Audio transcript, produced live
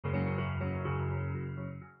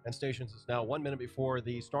And stations is now 1 minute before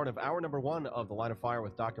the start of hour number one of The Line of Fire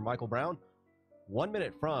with Dr. Michael Brown. 1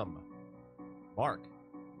 minute from Mark.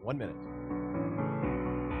 1 minute.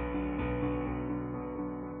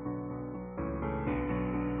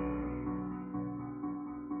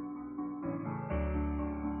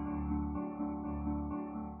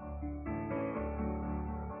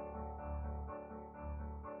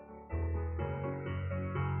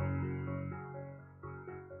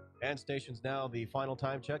 And stations now the final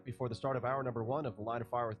time check before the start of hour number one of The Line of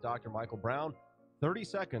Fire with Dr. Michael Brown. 30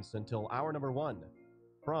 seconds until hour number one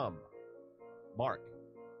from Mark.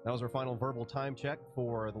 That was our final verbal time check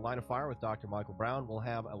for The Line of Fire with Dr. Michael Brown. We'll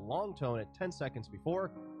have a long tone at 10 seconds before,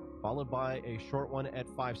 followed by a short one at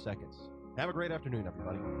 5 seconds. Have a great afternoon,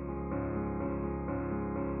 everybody.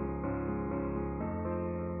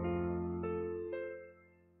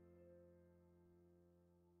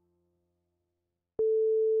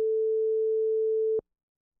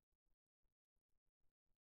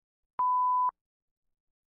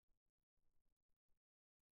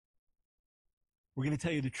 We're going to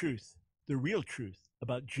tell you the truth, the real truth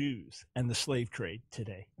about Jews and the slave trade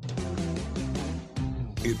today.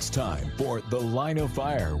 It's time for The Line of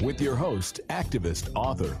Fire with your host, activist,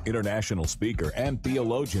 author, international speaker, and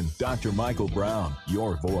theologian, Dr. Michael Brown,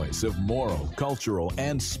 your voice of moral, cultural,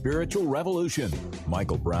 and spiritual revolution.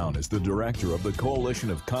 Michael Brown is the director of the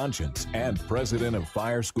Coalition of Conscience and president of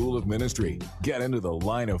Fire School of Ministry. Get into The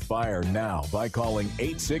Line of Fire now by calling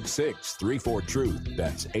 866-34-TRUTH.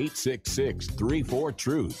 That's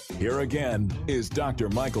 866-34-TRUTH. Here again is Dr.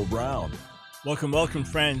 Michael Brown. Welcome, welcome,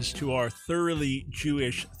 friends, to our Thoroughly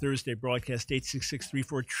Jewish Thursday broadcast.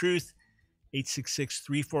 866-34-TRUTH,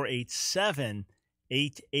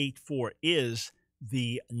 866-3487-884 is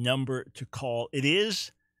the number to call. It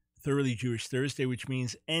is Thoroughly Jewish Thursday, which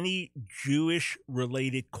means any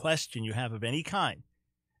Jewish-related question you have of any kind,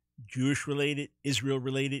 Jewish-related,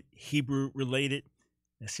 Israel-related, Hebrew-related,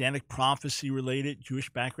 Messianic prophecy-related,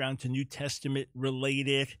 Jewish background to New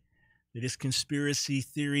Testament-related, it is conspiracy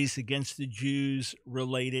theories against the Jews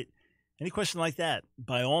related. Any question like that,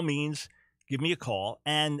 by all means, give me a call.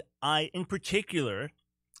 And I, in particular,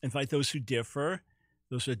 invite those who differ,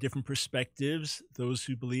 those who have different perspectives, those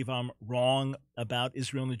who believe I'm wrong about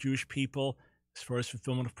Israel and the Jewish people as far as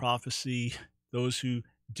fulfillment of prophecy, those who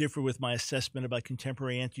differ with my assessment about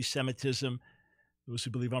contemporary anti-Semitism, those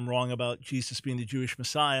who believe I'm wrong about Jesus being the Jewish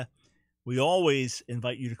Messiah. We always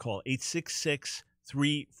invite you to call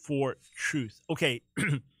 866-34-TRUTH. Okay,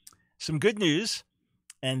 some good news,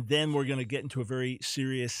 and then we're going to get into a very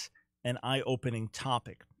serious and eye-opening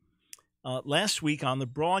topic. Last week on the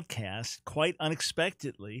broadcast, quite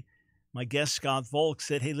unexpectedly, my guest Scott Volk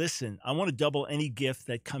said, hey, listen, I want to double any gift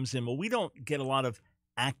that comes in. Well, we don't get a lot of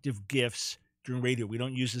active gifts during radio. We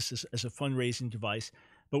don't use this as a fundraising device,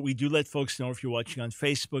 but we do let folks know if you're watching on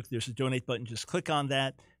Facebook, there's a donate button. Just click on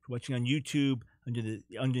that. If you're watching on YouTube,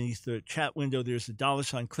 underneath the chat window, there's a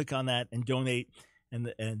 $sign. Click on that and donate.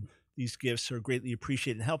 And these gifts are greatly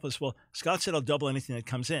appreciated and help us. Well, Scott said I'll double anything that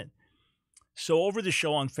comes in. So over the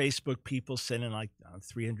show on Facebook, people send in like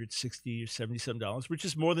 $360 or $77, which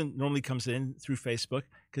is more than normally comes in through Facebook.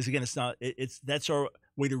 Because again, that's our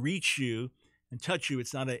way to reach you and touch you.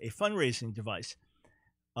 It's not a fundraising device.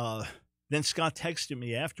 Then Scott texted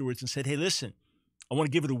me afterwards and said, hey, listen, I want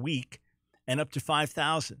to give it a week and up to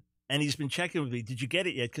 5,000. And he's been checking with me. Did you get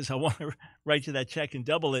it yet? Because I want to write you that check and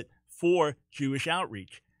double it for Jewish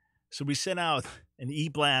outreach. So we sent out an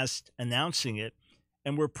e-blast announcing it.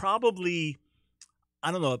 And we're probably,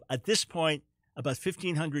 I don't know, at this point, about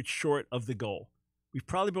 1,500 short of the goal. We've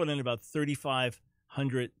probably brought in about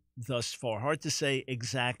 3,500 thus far. Hard to say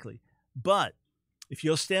exactly. But if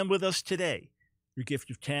you'll stand with us today, your gift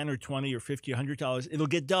of 10 or 20 or 50 or $100, it'll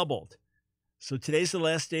get doubled. So today's the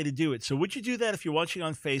last day to do it. So would you do that if you're watching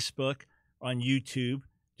on Facebook, on YouTube?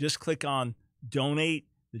 Just click on donate,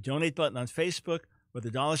 the donate button on Facebook, or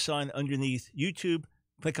the $sign underneath YouTube.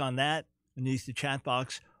 Click on that underneath the chat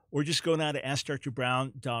box, or just go now to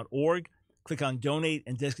AskDrBrown.org, click on donate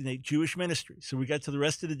and designate Jewish ministry. So we got to the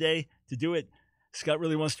rest of the day to do it. Scott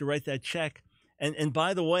really wants to write that check. And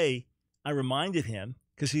by the way, I reminded him,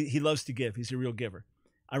 because he loves to give. He's a real giver.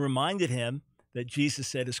 I reminded him that Jesus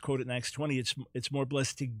said, as quoted in Acts 20, it's more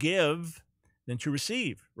blessed to give than to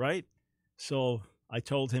receive, right? So I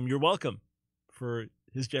told him, you're welcome for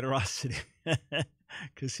his generosity,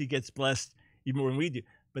 because he gets blessed even more than we do.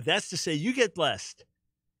 But that's to say you get blessed.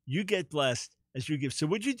 You get blessed as you give. So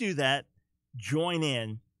would you do that? Join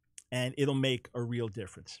in, and it'll make a real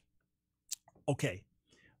difference. Okay,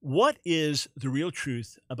 what is the real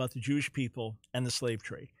truth about the Jewish people and the slave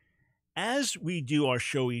trade? As we do our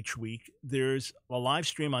show each week, there's a live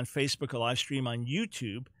stream on Facebook, a live stream on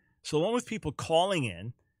YouTube. So along with people calling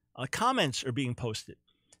in, comments are being posted.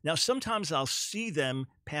 Now, sometimes I'll see them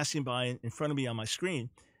passing by in front of me on my screen,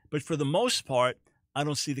 but for the most part, I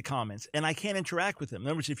don't see the comments, and I can't interact with them. In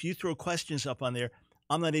other words, if you throw questions up on there,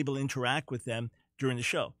 I'm not able to interact with them during the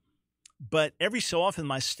show. But every so often,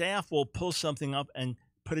 my staff will pull something up and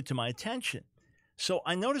put it to my attention. So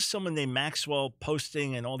I noticed someone named Maxwell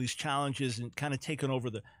posting and all these challenges and kind of taking over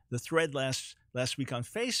the thread last week on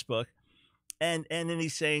Facebook. And then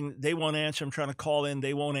he's saying, they won't answer. I'm trying to call in.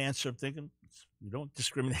 They won't answer. I'm thinking, we don't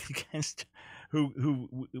discriminate against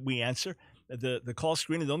who we answer. The call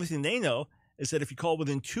screening, the only thing they know is that if you call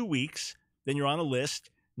within 2 weeks, then you're on a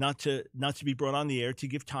list not to be brought on the air, to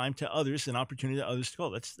give time to others, an opportunity to others to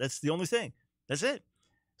call. That's the only thing. That's it.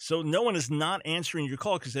 So no one is not answering your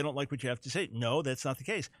call because they don't like what you have to say. No, that's not the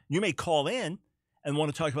case. You may call in and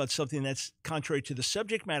want to talk about something that's contrary to the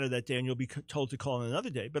subject matter that day, and you'll be told to call in another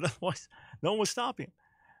day. But otherwise, no one was stopping.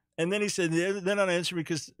 And then he said, they're not answering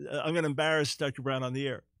because I'm going to embarrass Dr. Brown on the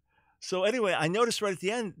air. So anyway, I noticed right at the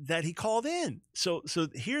end that he called in. So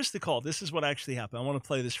here's the call. This is what actually happened. I want to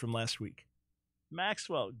play this from last week.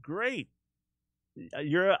 Maxwell, great.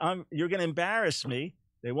 You're going to embarrass me.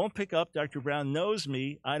 They won't pick up. Dr. Brown knows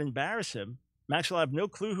me. I'd embarrass him. Maxwell, I have no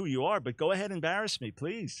clue who you are, but go ahead and embarrass me,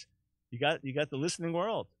 please. You got the listening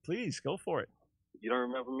world. Please go for it. You don't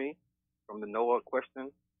remember me from the Noah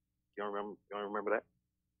question? You don't remember that?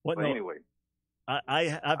 What? But no. Anyway,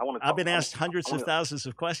 I've been asked hundreds of thousands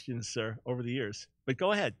of questions, sir, over the years. But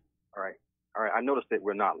go ahead. All right. I noticed that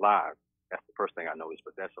we're not live. That's the first thing I noticed,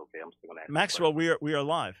 but that's okay. I'm still going to ask. Maxwell, we are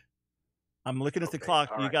live. I'm looking at the clock.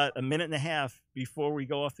 All you right. got a minute and a half before we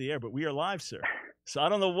go off the air, but we are live, sir. So I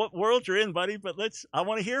don't know what world you're in, buddy, but I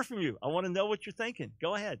want to hear from you. I want to know what you're thinking.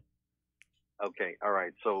 Go ahead. Okay. All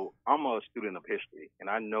right. So I'm a student of history, and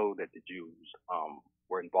I know that the Jews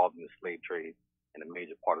were involved in the slave trade and a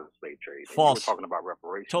major part of the slave trade. False. And you were talking about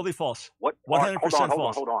reparations. Totally false. What? 100%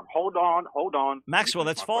 false. Hold on. Maxwell,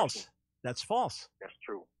 that's false. Question. That's false. That's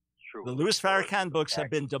true. True. The Louis Farrakhan books have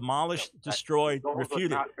been demolished, destroyed,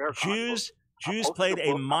 refuted. Jews played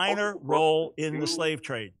a minor role in the slave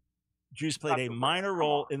trade. Jews played a minor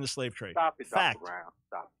role in the slave trade. Stop it, Fact. Dr. Brown.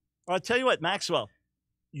 Stop. I'll tell you what, Maxwell,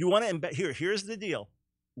 you want to here's the deal.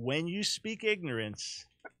 When you speak ignorance,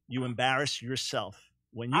 you embarrass yourself.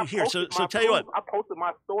 When you hear, so tell you what. I posted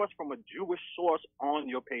my source from a Jewish source on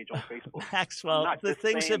your page on Facebook. Maxwell, the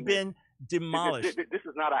things have been demolished. This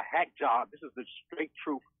is not a hack job. This is the straight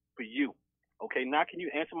truth for you. Okay, now can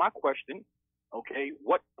you answer my question? Okay,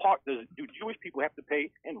 what part do Jewish people have to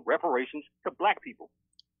pay in reparations to black people?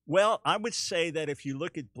 Well, I would say that if you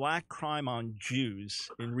look at black crime on Jews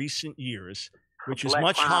in recent years, which is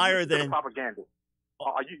much higher than propaganda.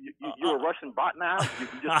 Are you're a Russian bot now? You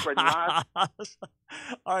just spreading lies?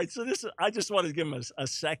 All right, so I just want to give him a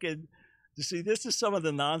second to see. This is some of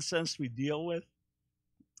the nonsense we deal with.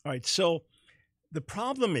 All right, so the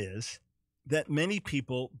problem is that many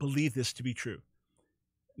people believe this to be true.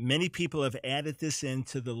 Many people have added this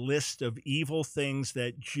into the list of evil things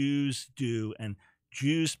that Jews do, and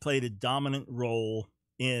Jews played a dominant role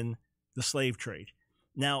in the slave trade.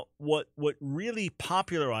 Now, what really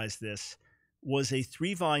popularized this was a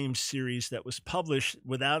 3-volume series that was published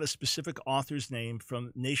without a specific author's name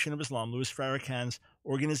from Nation of Islam, Louis Farrakhan's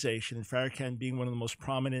organization, and Farrakhan being one of the most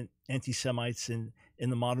prominent anti-Semites in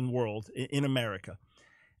the modern world, in America.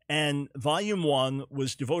 And volume 1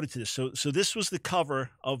 was devoted to this. So this was the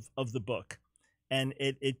cover of the book. And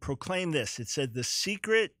it proclaimed this. It said, the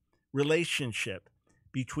secret relationship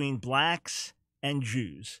between blacks and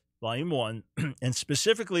Jews, volume 1, and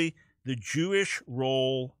specifically the Jewish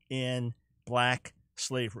role in black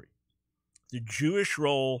slavery. The Jewish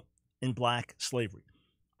role in black slavery.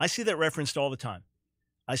 I see that referenced all the time.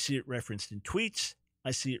 I see it referenced in tweets.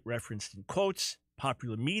 I see it referenced in quotes,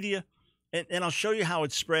 popular media. And I'll show you how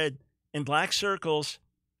it spread in black circles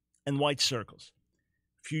and white circles.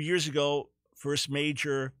 A few years ago, first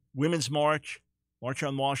major women's march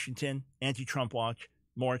on Washington, anti-Trump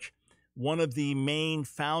march. One of the main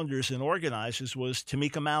founders and organizers was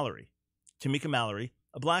Tamika Mallory. Tamika Mallory,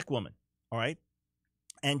 a black woman, all right?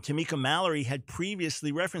 And Tamika Mallory had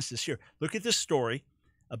previously referenced this here. Look at this story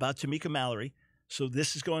about Tamika Mallory. So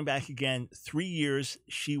this is going back again 3 years.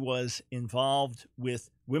 She was involved with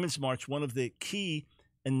Women's March, one of the key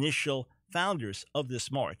initial founders of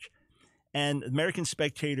this march. And American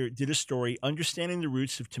Spectator did a story, Understanding the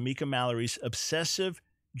Roots of Tamika Mallory's Obsessive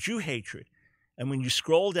Jew Hatred. And when you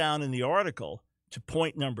scroll down in the article to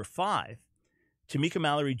point number 5, Tamika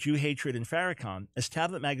Mallory, Jew Hatred and Farrakhan, as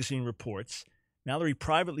Tablet Magazine reports, Mallory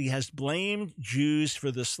privately has blamed Jews for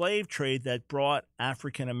the slave trade that brought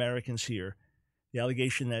African Americans here. The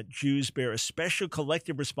allegation that Jews bear a special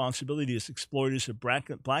collective responsibility as exploiters of black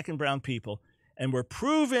and brown people and were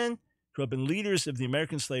proven to have been leaders of the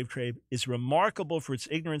American slave trade is remarkable for its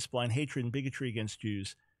ignorance, blind hatred, and bigotry against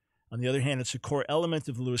Jews. On the other hand, it's a core element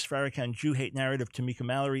of the Louis Farrakhan Jew hate narrative. Tamika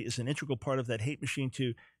Mallory is an integral part of that hate machine,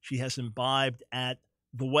 too. She has imbibed at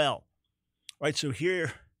the well. All right, so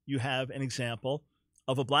here you have an example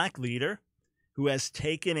of a black leader who has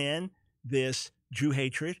taken in this Jew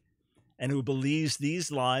hatred and who believes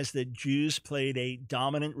these lies that Jews played a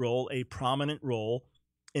dominant role, a prominent role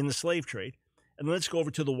in the slave trade. And let's go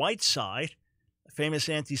over to the white side. Famous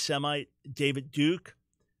anti-Semite David Duke,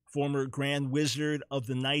 former Grand Wizard of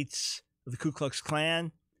the Knights of the Ku Klux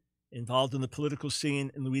Klan, involved in the political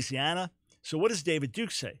scene in Louisiana. So what does David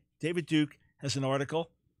Duke say? David Duke has an article,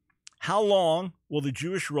 How Long Will the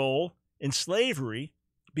Jewish Role in Slavery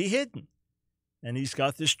Be Hidden? And he's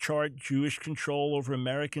got this chart, Jewish control over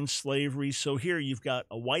American slavery. So here you've got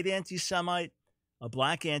a white anti-Semite, a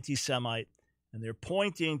black anti-Semite, and they're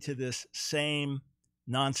pointing to this same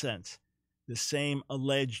nonsense, the same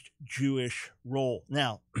alleged Jewish role.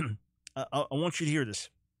 Now, I want you to hear this.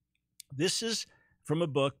 This is from a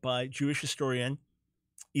book by Jewish historian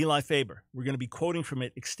Eli Faber. We're going to be quoting from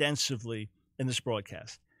it extensively in this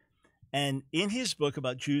broadcast. And in his book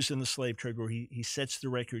about Jews and the slave trade, where he sets the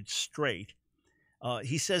record straight,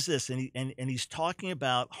 he says this, and he's talking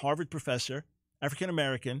about Harvard professor,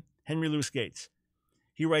 African-American, Henry Louis Gates.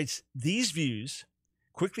 He writes, these views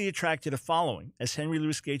quickly attracted a following as Henry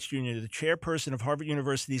Louis Gates Jr., the chairperson of Harvard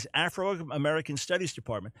University's Afro-American Studies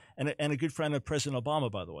Department, and a good friend of President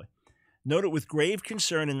Obama, by the way, noted with grave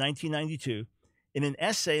concern in 1992 in an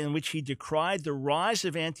essay in which he decried the rise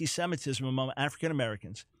of anti-Semitism among African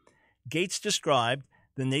Americans. Gates described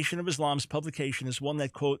the Nation of Islam's publication as one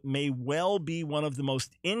that, quote, may well be one of the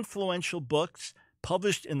most influential books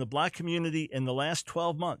published in the black community in the last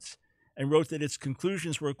 12 months, and wrote that its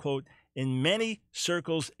conclusions were, quote, in many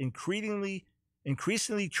circles increasingly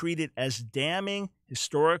treated as damning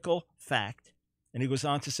historical fact. And he goes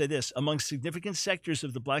on to say this, among significant sectors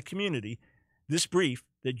of the black community, this brief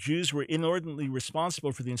that Jews were inordinately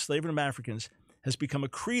responsible for the enslavement of Africans has become a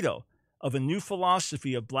credo of a new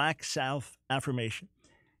philosophy of black self-affirmation.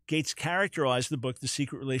 Gates characterized the book, The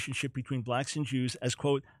Secret Relationship Between Blacks and Jews, as,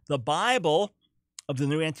 quote, the Bible of the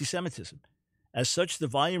new anti-Semitism. As such, the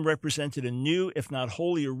volume represented a new, if not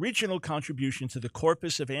wholly original, contribution to the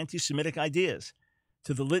corpus of anti-Semitic ideas,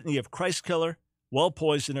 to the litany of Christ killer, well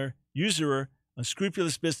poisoner, usurer,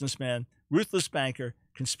 unscrupulous businessman, ruthless banker,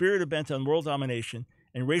 conspirator bent on world domination,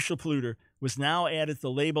 and racial polluter, was now added the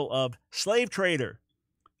label of slave trader.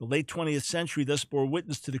 The late 20th century thus bore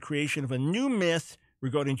witness to the creation of a new myth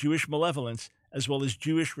regarding Jewish malevolence, as well as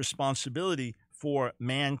Jewish responsibility for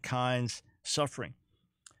mankind's suffering.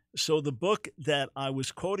 So the book that I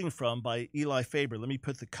was quoting from by Eli Faber, let me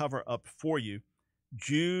put the cover up for you,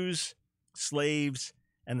 Jews, Slaves,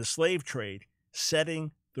 and the Slave Trade,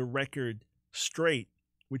 Setting the Record Straight,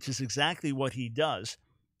 which is exactly what he does.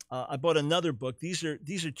 I bought another book. These are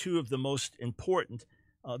two of the most important.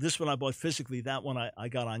 This one I bought physically. That one I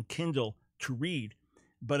got on Kindle to read.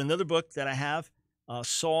 But another book that I have,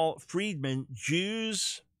 Saul Friedman,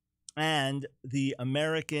 Jews and the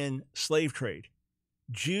American Slave Trade.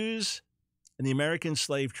 Jews and the American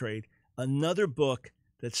Slave Trade, another book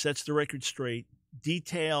that sets the record straight,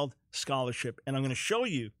 detailed scholarship. And I'm going to show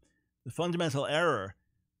you the fundamental error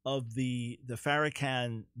of the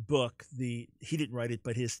Farrakhan book. He didn't write it,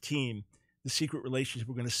 but his team, The Secret Relationship.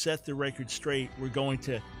 We're going to set the record straight. We're going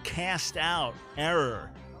to cast out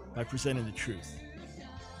error by presenting the truth.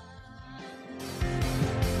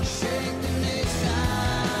 Shake the nation,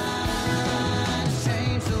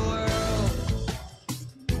 change the world.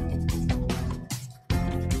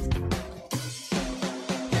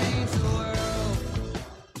 Change the world.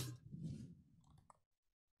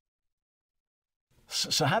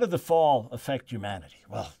 So how did the fall affect humanity?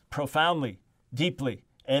 Well, profoundly, deeply,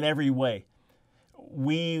 in every way.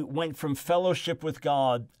 We went from fellowship with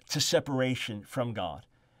God to separation from God.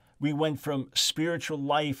 We went from spiritual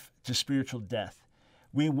life to spiritual death.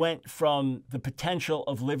 We went from the potential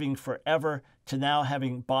of living forever to now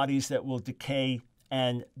having bodies that will decay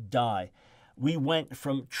and die. We went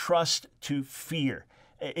from trust to fear.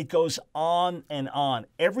 It goes on and on.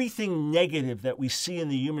 Everything negative that we see in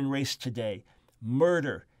the human race today,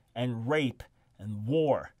 murder and rape and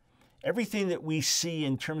war, everything that we see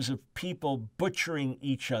in terms of people butchering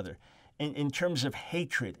each other, in terms of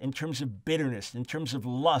hatred, in terms of bitterness, in terms of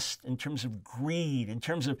lust, in terms of greed, in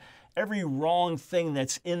terms of every wrong thing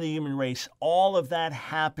that's in the human race, all of that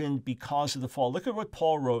happened because of the fall. Look at what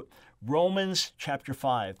Paul wrote, Romans chapter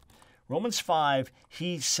 5. Romans 5,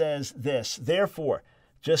 he says this, therefore,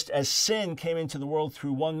 just as sin came into the world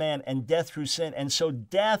through one man and death through sin, and so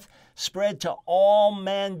death spread to all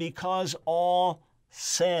men because all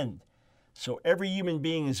sinned. So every human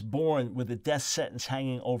being is born with a death sentence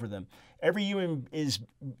hanging over them. Every human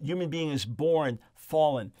being is born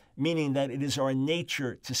fallen, meaning that it is our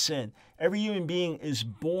nature to sin. Every human being is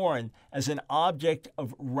born as an object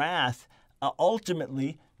of wrath.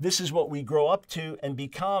 Ultimately, this is what we grow up to and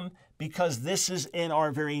become because this is in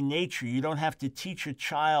our very nature. You don't have to teach a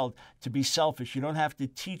child to be selfish. You don't have to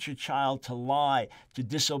teach a child to lie, to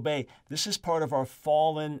disobey. This is part of our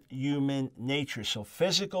fallen human nature. So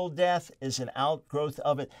physical death is an outgrowth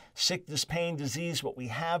of it. Sickness, pain, disease, what we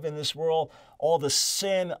have in this world, all the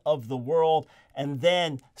sin of the world, and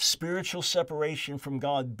then spiritual separation from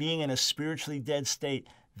God, being in a spiritually dead state.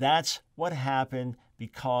 That's what happened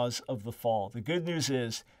because of the fall. The good news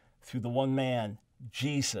is, through the one man,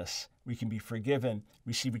 Jesus, we can be forgiven,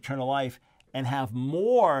 receive eternal life, and have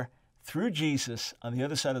more through Jesus on the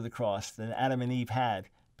other side of the cross than Adam and Eve had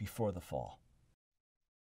before the fall.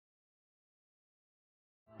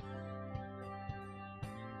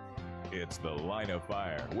 It's The Line of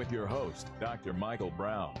Fire with your host, Dr. Michael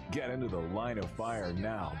Brown. Get into the line of fire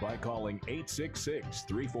now by calling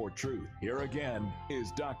 866-34-TRUTH. Here again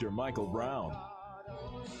is Dr. Michael Brown.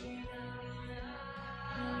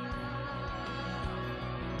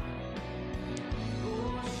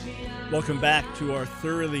 Welcome back to our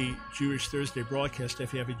thoroughly Jewish Thursday broadcast.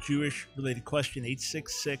 If you have a Jewish-related question,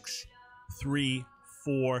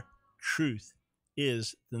 866-34-TRUTH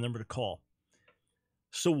is the number to call.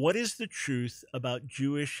 So what is the truth about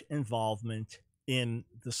Jewish involvement in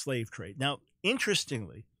the slave trade? Now,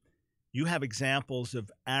 interestingly, you have examples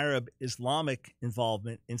of Arab Islamic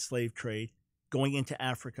involvement in slave trade going into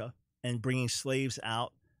Africa and bringing slaves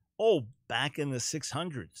out. Oh, back in the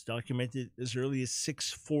 600s, documented as early as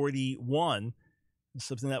 641,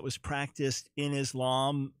 something that was practiced in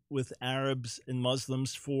Islam with Arabs and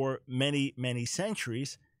Muslims for many, many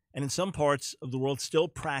centuries, and in some parts of the world still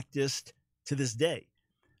practiced to this day.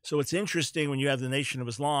 So it's interesting when you have the Nation of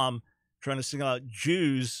Islam trying to single out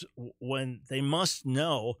Jews when they must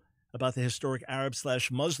know about the historic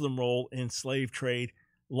Arab/Muslim role in slave trade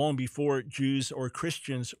long before Jews or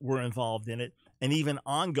Christians were involved in it, and even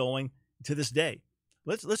ongoing to this day.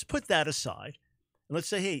 Let's put that aside, and let's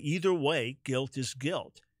say, hey, either way, guilt is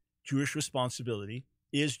guilt. Jewish responsibility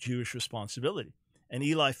is Jewish responsibility. And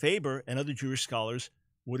Eli Faber and other Jewish scholars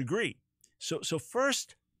would agree. So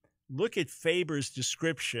first, look at Faber's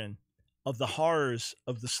description of the horrors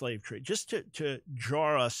of the slave trade, just to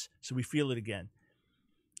jar us so we feel it again.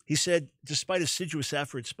 He said, despite assiduous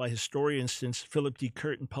efforts by historians since Philip D.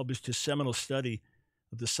 Curtin published his seminal study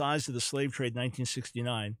of the size of the slave trade in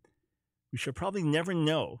 1969, we shall probably never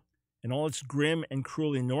know, in all its grim and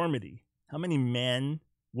cruel enormity, how many men,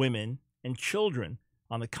 women, and children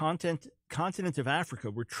on the continent of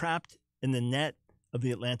Africa were trapped in the net of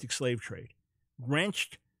the Atlantic slave trade,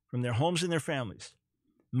 wrenched from their homes and their families,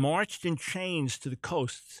 marched in chains to the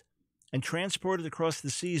coasts, and transported across the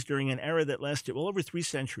seas during an era that lasted well over 3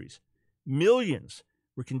 centuries. Millions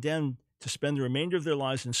were condemned to spend the remainder of their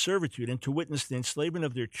lives in servitude and to witness the enslavement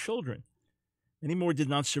of their children. Many more did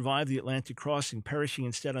not survive the Atlantic crossing, perishing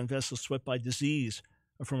instead on vessels swept by disease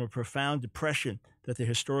or from a profound depression that the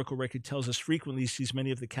historical record tells us frequently sees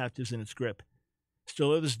many of the captives in its grip.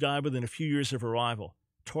 Still others died within a few years of arrival,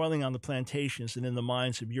 toiling on the plantations and in the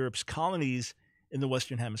mines of Europe's colonies in the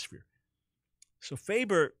Western Hemisphere. So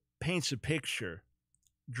Faber paints a picture,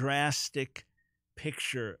 drastic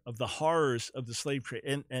picture of the horrors of the slave trade.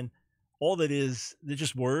 And all that is, they're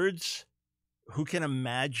just words. Who can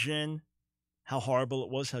imagine how horrible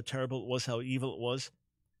it was, how terrible it was, how evil it was?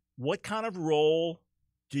 What kind of role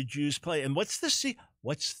did Jews play? And what's the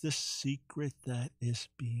secret that is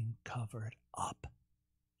being covered up?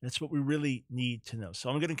 That's what we really need to know.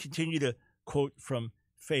 So I'm going to continue to quote from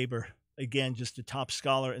Faber, again, just a top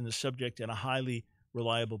scholar in the subject and a highly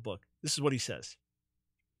reliable book. This is what he says.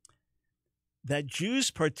 That Jews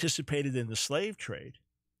participated in the slave trade,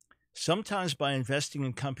 sometimes by investing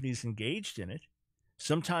in companies engaged in it,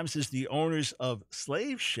 sometimes as the owners of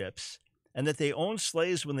slave ships, and that they owned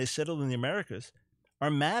slaves when they settled in the Americas, are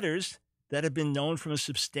matters that have been known from a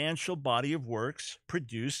substantial body of works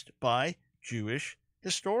produced by Jewish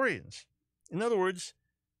historians. In other words,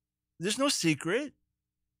 there's no secret.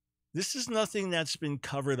 This is nothing that's been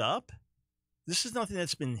covered up. This is nothing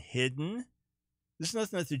that's been hidden. This is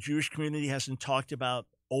nothing that the Jewish community hasn't talked about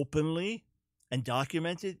openly and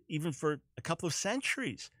documented even for a couple of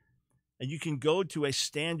centuries. And you can go to a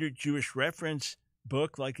standard Jewish reference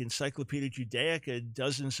book like Encyclopedia Judaica,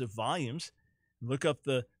 dozens of volumes, look up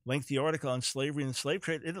the lengthy article on slavery and the slave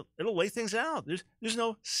trade. It'll lay things out. There's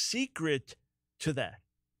no secret to that.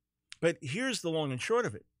 But here's the long and short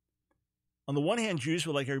of it. On the one hand, Jews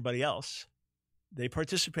were like everybody else. They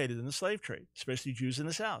participated in the slave trade, especially Jews in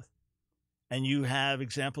the South. And you have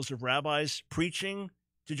examples of rabbis preaching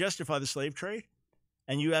to justify the slave trade,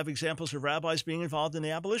 and you have examples of rabbis being involved in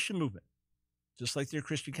the abolition movement, just like their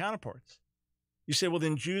Christian counterparts. You say, well,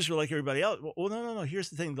 then Jews are like everybody else. Well, no. Here's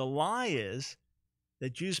the thing. The lie is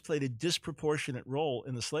that Jews played a disproportionate role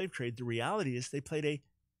in the slave trade. The reality is they played a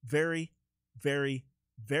very, very,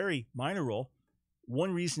 very minor role.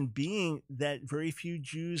 One reason being that very few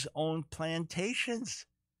Jews owned plantations.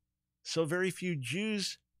 So very few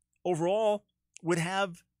Jews overall would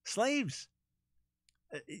have slaves.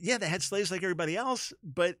 Yeah, they had slaves like everybody else,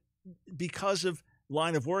 but because of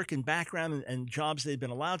line of work and background and jobs they'd been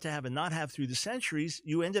allowed to have and not have through the centuries,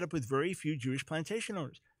 you ended up with very few Jewish plantation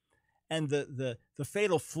owners. And the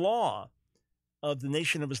fatal flaw of the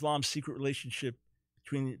Nation of Islam's secret relationship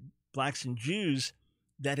between blacks and Jews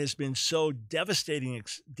that has been so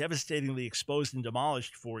devastatingly exposed and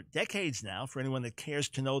demolished for decades now, for anyone that cares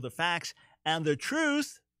to know the facts and the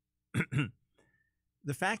truth,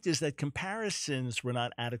 the fact is that comparisons were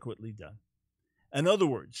not adequately done. In other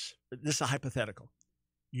words, this is a hypothetical.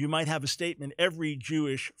 You might have a statement, every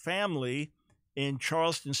Jewish family in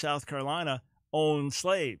Charleston, South Carolina owned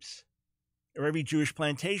slaves, or every Jewish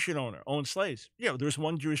plantation owner owned slaves. Yeah, there was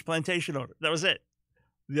one Jewish plantation owner. That was it.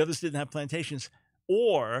 The others didn't have plantations.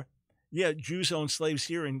 Or, yeah, Jews owned slaves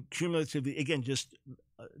here, and cumulatively, again, just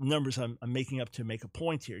numbers I'm making up to make a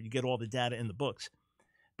point here. You get all the data in the books.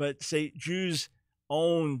 But say Jews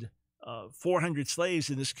owned 400 slaves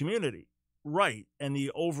in this community. Right. And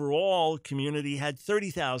the overall community had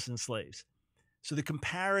 30,000 slaves. So the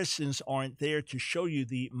comparisons aren't there to show you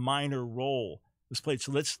the minor role was played.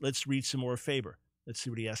 So let's read some more of Faber. Let's see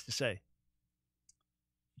what he has to say.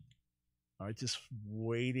 All right, just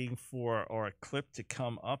waiting for our clip to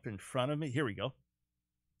come up in front of me. Here we go.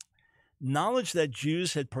 Knowledge that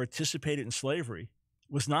Jews had participated in slavery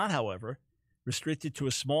was not, however, restricted to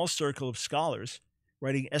a small circle of scholars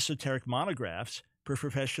writing esoteric monographs for a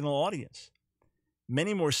professional audience.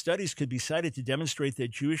 Many more studies could be cited to demonstrate that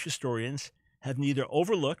Jewish historians have neither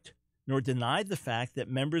overlooked nor denied the fact that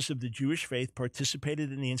members of the Jewish faith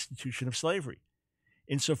participated in the institution of slavery.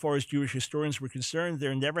 Insofar as Jewish historians were concerned,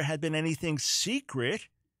 there never had been anything secret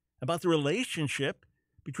about the relationship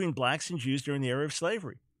between blacks and Jews during the era of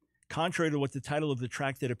slavery, contrary to what the title of the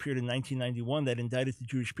tract that appeared in 1991 that indicted the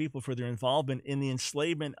Jewish people for their involvement in the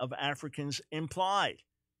enslavement of Africans implied.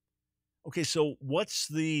 Okay, so what's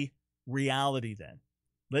the reality then?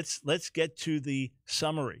 Let's get to the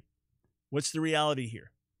summary. What's the reality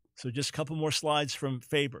here? So just a couple more slides from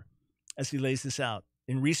Faber as he lays this out.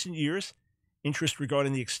 In recent years, interest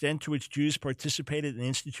regarding the extent to which Jews participated in the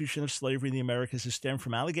institution of slavery in the Americas has stemmed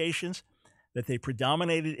from allegations that they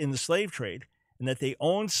predominated in the slave trade and that they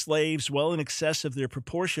owned slaves well in excess of their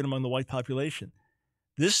proportion among the white population.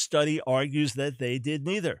 This study argues that they did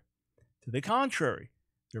neither. To the contrary,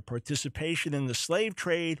 their participation in the slave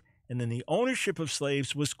trade and in the ownership of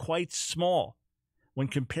slaves was quite small. When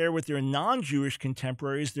compared with their non-Jewish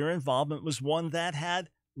contemporaries, their involvement was one that had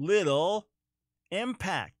little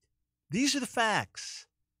impact. These are the facts.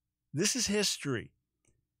 This is history.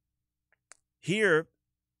 Here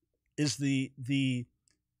is the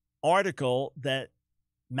article that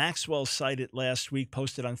Maxwell cited last week,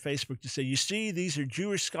 posted on Facebook to say, you see, these are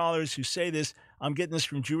Jewish scholars who say this. I'm getting this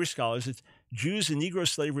from Jewish scholars. It's Jews and Negro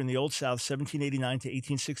Slavery in the Old South, 1789 to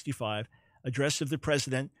 1865, address of the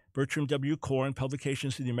President, Bertram W. Korn,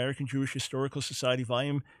 publications of the American Jewish Historical Society,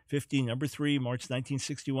 volume 15, number 3, March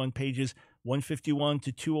 1961, pages 151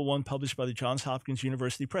 to 201, published by the Johns Hopkins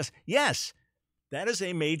University Press. Yes, that is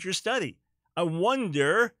a major study. I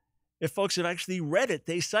wonder if folks have actually read it.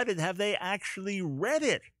 They cited, have they actually read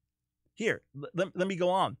it? Here, let me go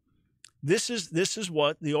on. This is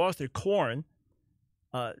what the author, Korn,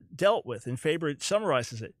 dealt with, and Faber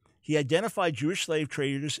summarizes it. He identified Jewish slave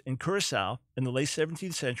traders in Curacao in the late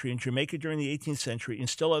 17th century, in Jamaica during the 18th century, and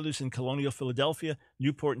still others in colonial Philadelphia,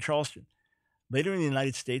 Newport, and Charleston. Later in the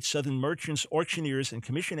United States, Southern merchants, auctioneers, and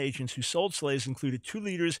commission agents who sold slaves included two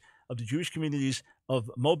leaders of the Jewish communities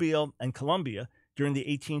of Mobile and Columbia during the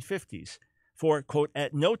 1850s. For, quote,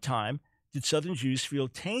 at no time did Southern Jews feel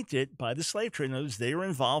tainted by the slave trade. In other words, they were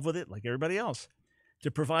involved with it like everybody else. To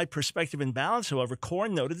provide perspective and balance, however,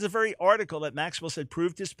 Korn noted the very article that Maxwell said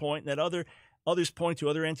proved his point, and that other others point to,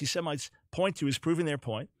 other anti-Semites point to as proving their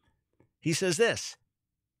point. He says this,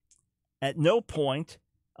 at no point,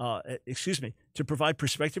 to provide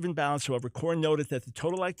perspective and balance, however, Korn noted that the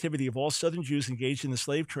total activity of all Southern Jews engaged in the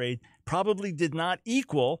slave trade probably did not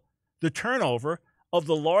equal the turnover of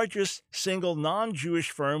the largest single non-Jewish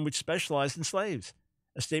firm which specialized in slaves,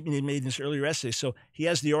 a statement he made in his earlier essay. So he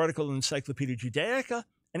has the article in Encyclopedia Judaica,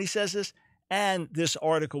 and he says this, and this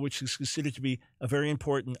article, which is considered to be a very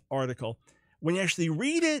important article. When you actually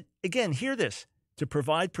read it, again, hear this, to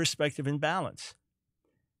provide perspective and balance.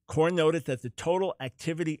 Korn noted that the total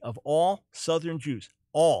activity of all Southern Jews,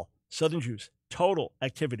 total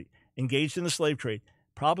activity engaged in the slave trade,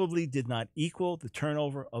 probably did not equal the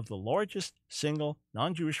turnover of the largest single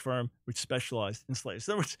non-Jewish firm which specialized in slaves.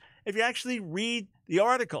 In other words, if you actually read the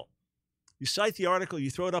article, you cite the article,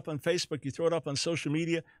 you throw it up on Facebook, you throw it up on social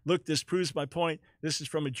media, look, this proves my point, this is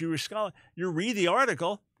from a Jewish scholar. You read the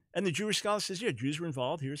article, and the Jewish scholar says, yeah, Jews were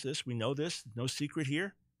involved, here's this, we know this, no secret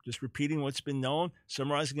here. Just repeating what's been known,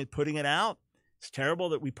 summarizing it, putting it out. It's terrible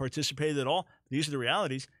that we participated at all. These are the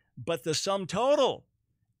realities. But the sum total,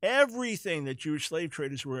 everything that Jewish slave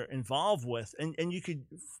traders were involved with, and you could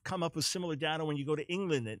come up with similar data when you go to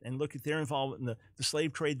England and look at their involvement in the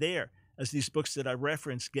slave trade there, as these books that I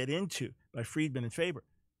referenced get into by Friedman and Faber.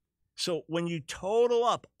 So when you total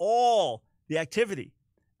up all the activity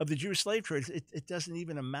of the Jewish slave traders, it doesn't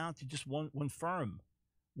even amount to just one firm.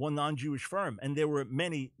 One non-Jewish firm, and there were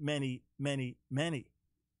many, many, many, many.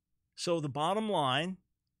 So the bottom line,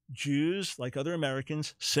 Jews, like other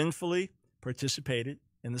Americans, sinfully participated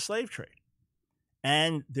in the slave trade.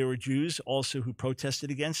 And there were Jews also who protested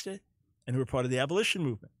against it and who were part of the abolition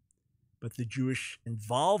movement. But the Jewish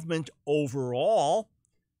involvement overall,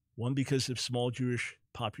 one, because of small Jewish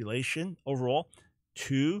population overall,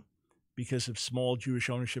 two, because of small Jewish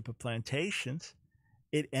ownership of plantations,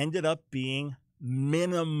 it ended up being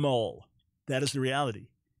minimal. That is the reality.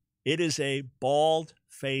 It is a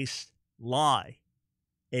bald-faced lie.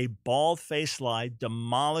 A bald-faced lie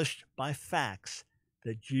demolished by facts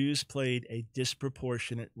that Jews played a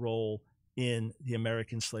disproportionate role in the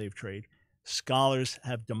American slave trade. Scholars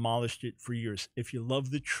have demolished it for years. If you love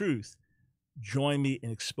the truth, join me in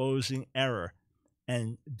exposing error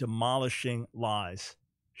and demolishing lies.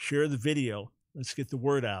 Share the video. Let's get the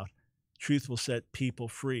word out. Truth will set people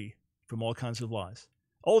free from all kinds of lies.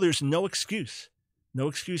 Oh, there's no excuse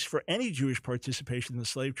for any Jewish participation in the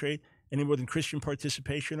slave trade, any more than Christian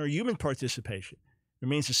participation or human participation. It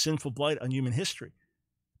remains a sinful blight on human history.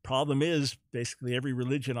 Problem is, basically every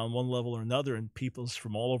religion on one level or another, and peoples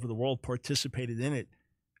from all over the world participated in it.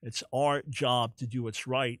 It's our job to do what's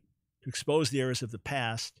right, to expose the errors of the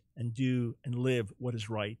past, and do and live what is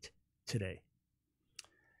right today.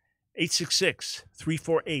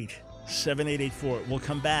 866-348-7884. We'll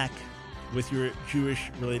come back with your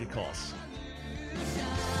Jewish-related calls.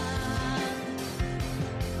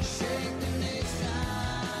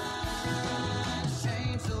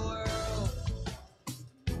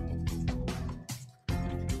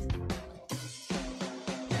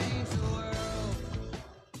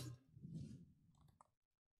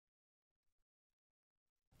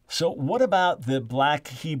 So what about the black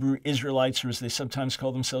Hebrew Israelites, or as they sometimes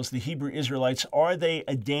call themselves, the Hebrew Israelites? Are they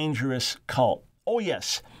a dangerous cult? Oh,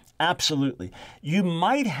 yes. Absolutely. You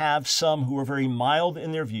might have some who are very mild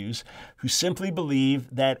in their views, who simply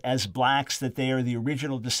believe that as blacks that they are the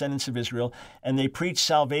original descendants of Israel and they preach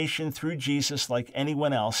salvation through Jesus like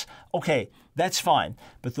anyone else. Okay, that's fine.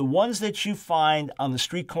 But the ones that you find on the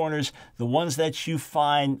street corners, the ones that you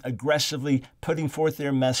find aggressively putting forth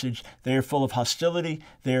their message, they are full of hostility,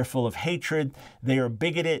 they are full of hatred, they are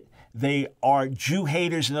bigoted, they are Jew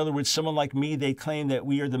haters. In other words, someone like me, they claim that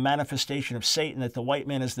we are the manifestation of Satan, that the white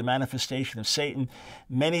man is the manifestation of Satan.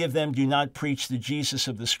 Many of them do not preach the Jesus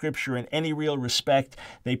of the Scripture in any real respect.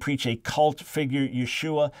 They preach a cult figure,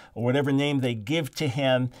 Yeshua, or whatever name they give to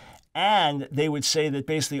him. And they would say that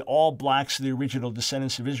basically all blacks are the original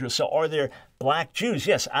descendants of Israel. So are there black Jews?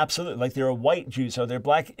 Yes, absolutely. Like there are white Jews. Are there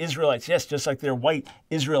black Israelites? Yes, just like there are white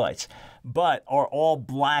Israelites. But are all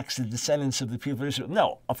blacks the descendants of the people of Israel?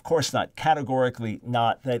 No, of course not. Categorically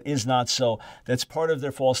not. That is not so. That's part of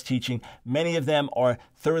their false teaching. Many of them are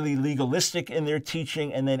thoroughly legalistic in their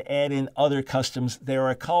teaching and then add in other customs. They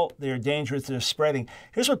are a cult. They are dangerous. They're spreading.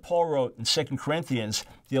 Here's what Paul wrote in 2 Corinthians,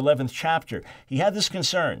 the 11th chapter. He had this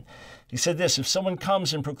concern. He said this, if someone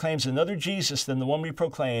comes and proclaims another Jesus than the one we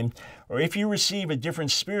proclaimed, or if you receive a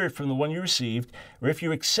different spirit from the one you received, or if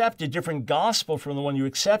you accept a different gospel from the one you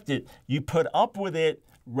accepted, you put up with it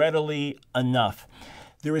readily enough.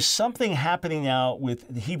 there is something happening now with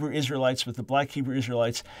the Hebrew Israelites, with the black Hebrew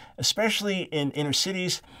Israelites, especially in inner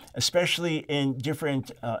cities, especially in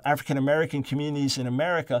different African-American communities in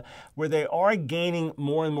America, where they are gaining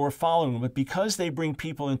more and more following. But because they bring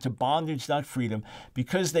people into bondage, not freedom,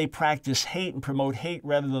 because they practice hate and promote hate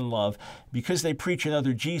rather than love, because they preach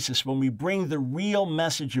another Jesus, when we bring the real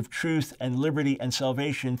message of truth and liberty and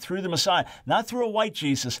salvation through the Messiah, not through a white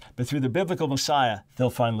Jesus, but through the biblical Messiah, they'll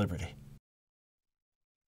find liberty.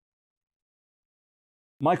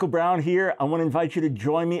 Michael Brown here. I want to invite you to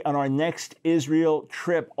join me on our next Israel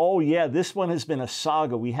trip. Oh yeah, this one has been a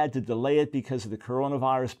saga. We had to delay it because of the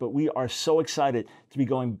coronavirus, but we are so excited to be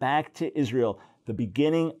going back to Israel the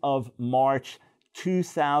beginning of March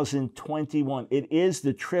 2021. It is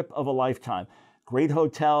the trip of a lifetime. Great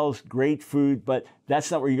hotels, great food, but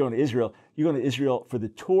that's not where you're going to Israel. You're going to Israel for the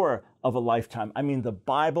tour of a lifetime. I mean, the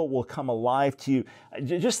Bible will come alive to you.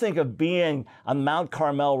 Just think of being on Mount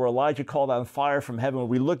Carmel where Elijah called on fire from heaven, where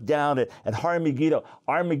we look down at Har Megiddo,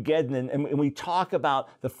 Armageddon, and we talk about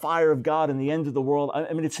the fire of God and the end of the world.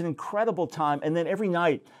 I mean, it's an incredible time. And then every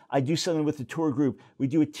night I do something with the tour group. We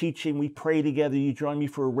do a teaching, we pray together. You join me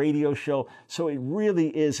for a radio show. So it really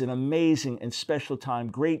is an amazing and special time.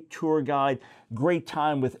 Great tour guide, great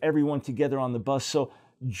time with everyone together on the bus. So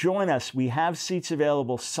join us. We have seats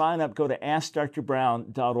available. Sign up. Go to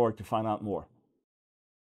AskDrBrown.org to find out more.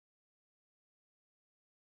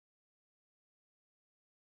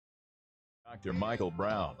 Dr. Michael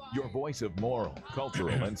Brown, your voice of moral,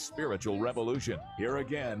 cultural, and spiritual revolution. Here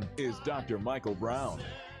again is Dr. Michael Brown.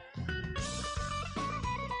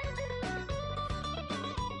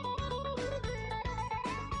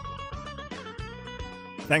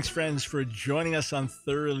 Thanks, friends, for joining us on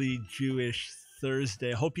Thoroughly Jewish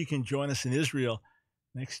Thursday. I hope you can join us in Israel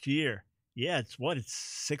next year. Yeah, it's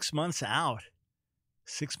 6 months out.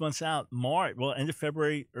 6 months out, March, well, end of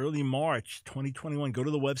February, early March 2021. Go to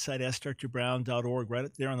the website, AskDrBrown.org. Right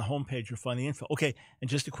up there on the homepage, you'll find the info. Okay, and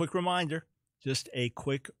just a quick reminder,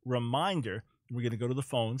 we're going to go to the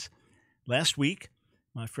phones. Last week,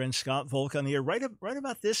 my friend Scott Volk on the air, right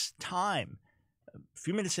about this time, a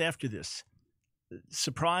few minutes after this,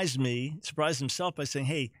 surprised himself by saying,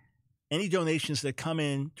 hey, any donations that come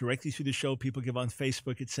in directly through the show, people give on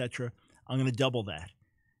Facebook, etc., I'm going to double that.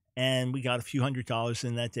 And we got a few $100s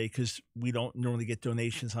in that day because we don't normally get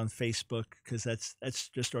donations on Facebook because that's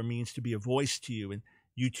just our means to be a voice to you. And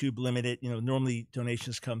YouTube limited, normally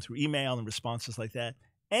donations come through email and responses like that.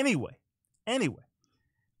 Anyway,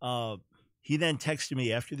 he then texted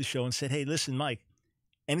me after the show and said, hey, listen, Mike,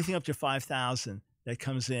 anything up to 5,000 that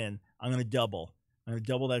comes in, I'm going to double. I'm going to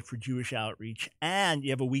double that for Jewish Outreach, and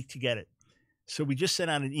you have a week to get it. So we just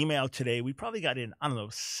sent out an email today. We probably got in,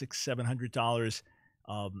 $600-700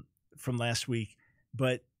 from last week,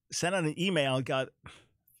 but sent out an email, got,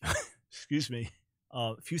 a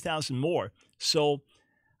few thousand more. So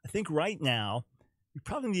I think right now we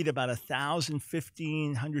probably need about 1,000,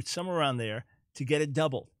 1,500, somewhere around there to get it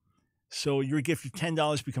doubled. So your gift of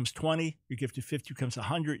 $10 becomes $20, your gift of $50 becomes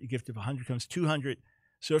 $100, your gift of $100 becomes $200.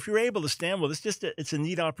 So if you're able to stand with us, it's a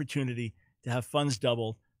neat opportunity to have funds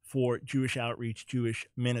doubled for Jewish Outreach, Jewish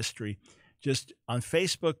Ministry. Just on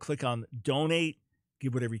Facebook, click on Donate,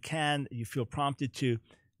 give whatever you can. You feel prompted to.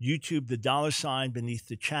 YouTube, the $sign beneath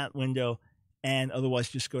the chat window, and otherwise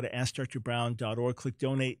just go to AskDrBrown.org, click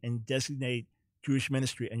Donate, and designate Jewish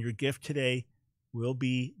Ministry. And your gift today will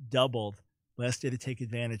be doubled. Last day to take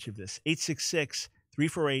advantage of this.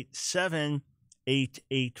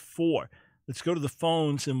 866-348-7884. Let's go to the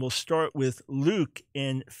phones, and we'll start with Luke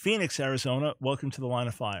in Phoenix, Arizona. Welcome to the Line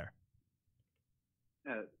of Fire.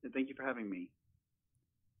 Thank you for having me.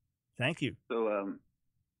 Thank you. So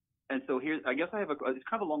here, I guess I have it's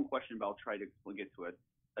kind of a long question, but I'll try to get to it.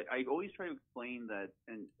 I always try to explain that,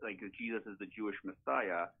 and Jesus is the Jewish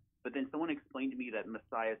Messiah, but then someone explained to me that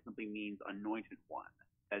Messiah simply means anointed one.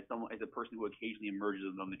 As a person who occasionally emerges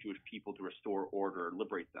among the Jewish people to restore order and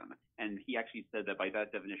liberate them. And he actually said that by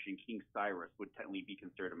that definition, King Cyrus would technically be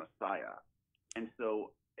considered a Messiah. And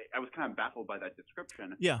so I was kind of baffled by that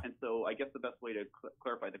description. Yeah. And so I guess the best way to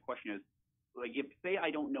clarify the question is, if say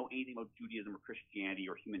I don't know anything about Judaism or Christianity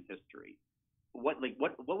or human history, what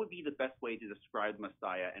would be the best way to describe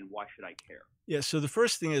Messiah, and why should I care? Yeah. So the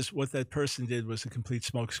first thing is what that person did was a complete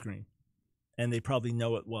smokescreen, and they probably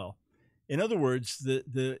know it well. In other words,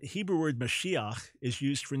 the Hebrew word Mashiach is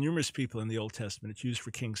used for numerous people in the Old Testament. It's used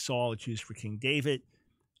for King Saul. It's used for King David.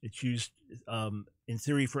 It's used, in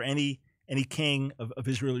theory, for any king of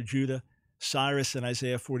Israel or Judah. Cyrus in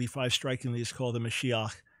Isaiah 45 strikingly is called the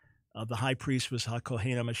Mashiach. The high priest was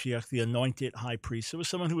HaKohen HaMashiach, the anointed high priest. So it was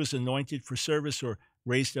someone who was anointed for service or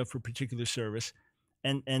raised up for particular service.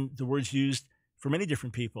 and the word's used for many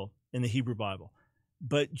different people in the Hebrew Bible.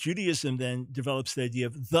 But Judaism then develops the idea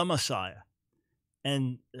of the Messiah.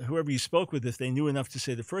 And whoever you spoke with, if they knew enough to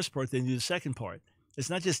say the first part, they knew the second part. It's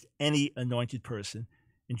not just any anointed person.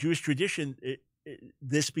 In Jewish tradition,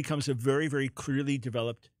 this becomes a very, very clearly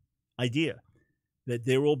developed idea that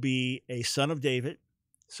there will be a son of David,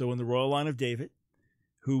 so in the royal line of David,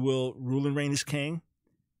 who will rule and reign as king.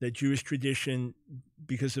 That Jewish tradition,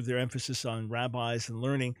 because of their emphasis on rabbis and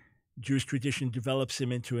learning, Jewish tradition develops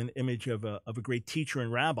him into an image of a great teacher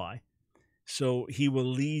and rabbi. So he will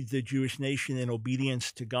lead the Jewish nation in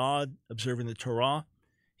obedience to God, observing the Torah.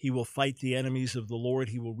 He will fight the enemies of the Lord.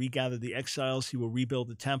 He will regather the exiles. He will rebuild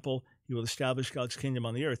the temple. He will establish God's kingdom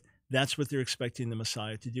on the earth. That's what they're expecting the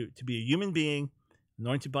Messiah to do, to be a human being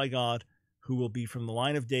anointed by God who will be from the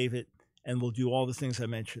line of David and will do all the things I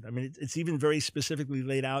mentioned. I mean, it's even very specifically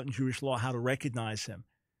laid out in Jewish law how to recognize him.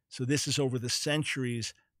 So this is over the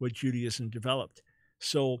centuries what Judaism developed.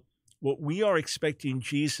 So what we are expecting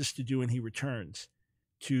Jesus to do when he returns,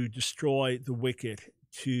 to destroy the wicked,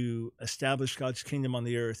 to establish God's kingdom on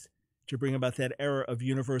the earth, to bring about that era of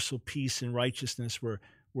universal peace and righteousness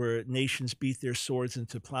where nations beat their swords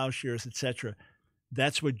into plowshares, etc.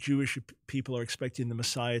 That's what Jewish people are expecting the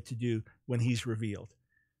Messiah to do when he's revealed.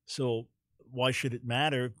 So why should it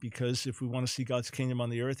matter? Because if we want to see God's kingdom on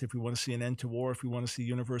the earth, if we want to see an end to war, if we want to see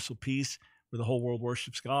universal peace where the whole world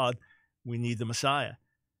worships God, we need the Messiah.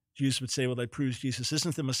 Jews would say, well, that proves Jesus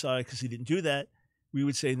isn't the Messiah because he didn't do that. We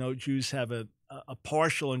would say, no, Jews have a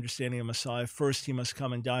partial understanding of Messiah. First, he must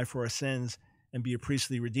come and die for our sins and be a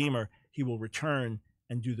priestly redeemer. He will return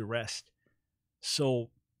and do the rest. So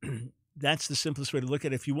that's the simplest way to look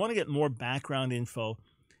at it. If you want to get more background info,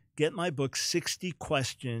 get my book, 60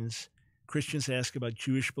 Questions Christians Ask About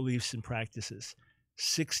Jewish Beliefs and Practices.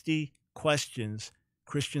 60 questions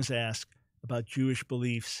Christians ask about Jewish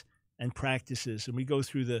beliefs and practices. And we go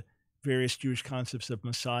through the various Jewish concepts of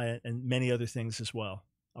Messiah and many other things as well.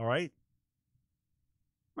 All right?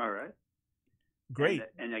 All right. Great.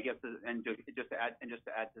 And I guess, just to add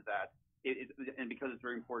to that, and because it's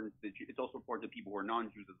very important, it's also important to people who are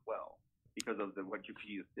non-Jews as well, because of what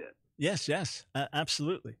Jesus did. Yes,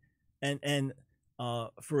 absolutely. And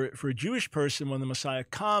for a Jewish person, when the Messiah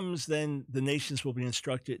comes, then the nations will be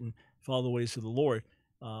instructed and follow the ways of the Lord.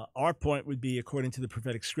 Our point would be, according to the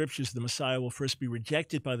prophetic scriptures, the Messiah will first be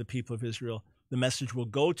rejected by the people of Israel. The message will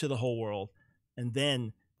go to the whole world, and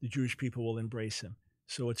then the Jewish people will embrace him.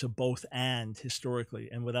 So it's a both and historically.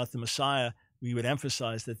 And without the Messiah, we would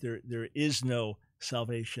emphasize that there is no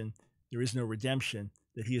salvation, there is no redemption,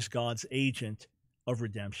 that he is God's agent of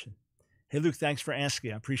redemption. Hey, Luke, thanks for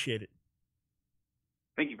asking. I appreciate it.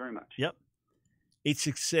 Thank you very much. Yep.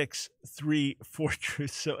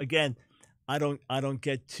 866-34-TRUTH. So again, I don't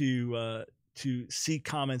get to see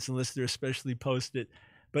comments unless they're especially posted.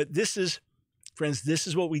 But this is, friends, this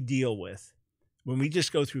is what we deal with. When we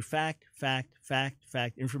just go through fact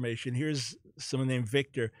information. Here's someone named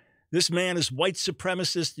Victor. This man is white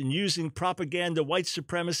supremacist and using propaganda. White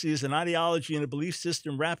supremacy is an ideology and a belief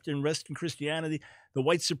system wrapped in Western Christianity. The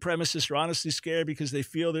white supremacists are honestly scared because they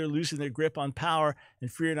feel they're losing their grip on power,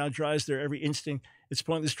 and fear now drives their every instinct. It's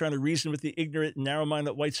pointless trying to reason with the ignorant and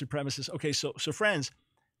narrow-minded white supremacists. Okay, so friends,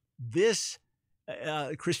 this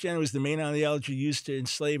Christianity was the main ideology used to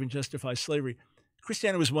enslave and justify slavery.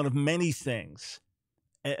 Christianity was one of many things.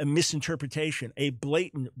 A misinterpretation, a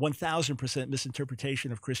blatant 1,000%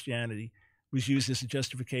 misinterpretation of Christianity was used as a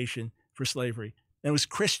justification for slavery. And it was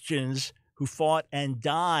Christians who fought and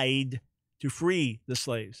died to free the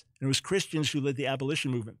slaves. And it was Christians who led the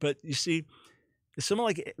abolition movement. But you see, someone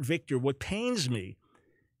like Victor, what pains me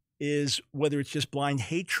is whether it's just blind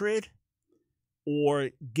hatred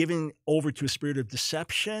or giving over to a spirit of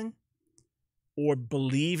deception or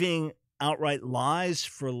believing outright lies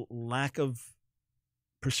for lack of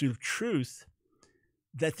pursuit of truth,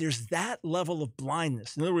 that there's that level of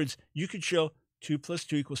blindness. In other words, you could show 2 +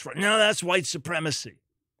 2 = 4. No, that's white supremacy.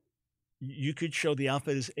 You could show the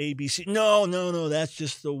alphabet is ABC. No, that's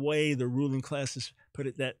just the way the ruling classes put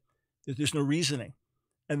it, that there's no reasoning.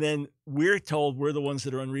 And then we're told we're the ones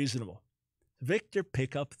that are unreasonable. Victor,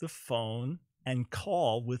 pick up the phone and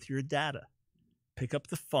call with your data. Pick up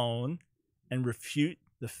the phone and refute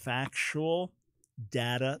the factual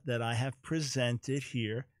data that I have presented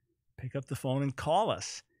here. Pick up the phone and call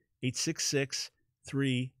us.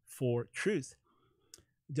 866-34-TRUTH.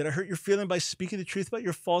 Did I hurt your feeling by speaking the truth about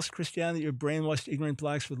your false Christianity, your brainwashed, ignorant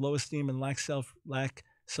blacks with low esteem and lack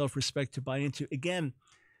self-respect to buy into? Again,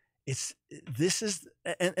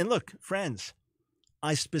 and look, friends,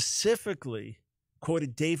 I specifically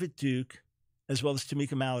quoted David Duke as well as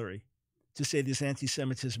Tamika Mallory to say there's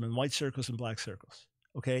anti-Semitism in white circles and black circles,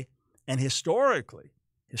 okay? And historically,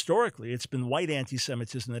 it's been white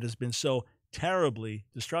anti-Semitism that has been so terribly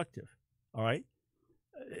destructive, all right?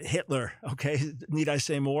 Hitler, okay? Need I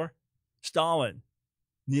say more? Stalin,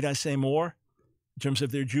 need I say more? In terms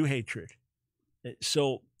of their Jew hatred.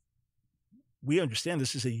 So we understand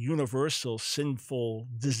this is a universal sinful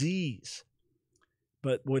disease.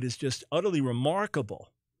 But what is just utterly remarkable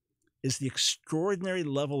is the extraordinary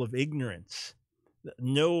level of ignorance.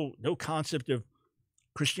 No concept of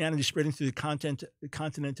Christianity spreading through the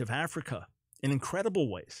continent of Africa in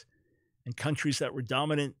incredible ways. And countries that were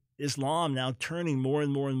dominant Islam now turning more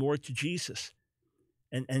and more and more to Jesus.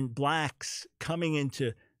 And blacks coming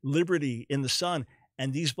into liberty in the sun.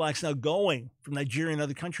 And these blacks now going from Nigeria and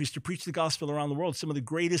other countries to preach the gospel around the world. Some of the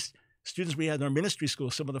greatest students we had in our ministry school,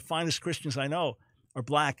 some of the finest Christians I know, are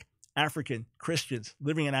black African Christians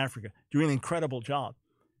living in Africa, doing an incredible job.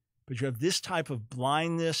 But you have this type of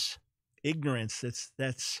blindness, ignorance.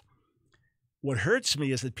 That's what hurts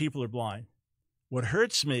me is that people are blind. What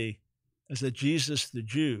hurts me is that Jesus the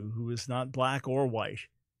Jew, who is not black or white,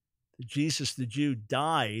 that Jesus the Jew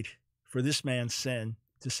died for this man's sin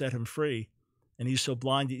to set him free. And he's so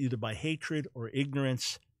blinded either by hatred or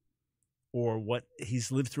ignorance or what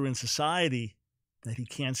he's lived through in society that he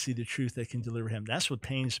can't see the truth that can deliver him. That's what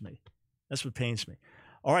pains me. That's what pains me.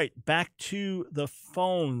 All right, back to the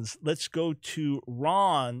phones. Let's go to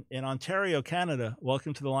Ron in Ontario, Canada.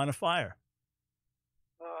 Welcome to the Line of Fire.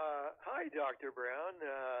 Hi, Dr. Brown.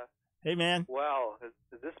 Hey, man. Wow, has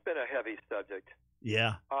this been a heavy subject?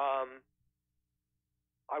 Yeah. I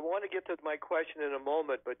want to get to my question in a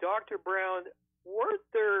moment, but Dr. Brown, weren't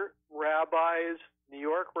there rabbis, New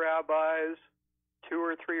York rabbis, 2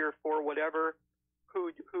 or 3 or 4, whatever,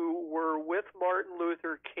 who were with Martin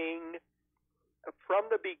Luther King from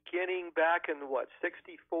the beginning back in,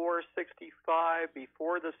 64, 65,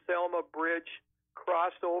 before the Selma Bridge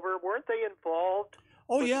crossed over? Weren't they involved?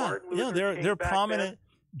 Oh, yeah. Yeah, they're prominent. Then?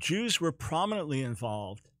 Jews were prominently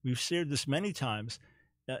involved. We've shared this many times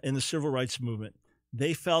in the civil rights movement.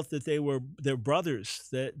 They felt that they were their brothers,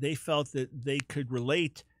 that they felt that they could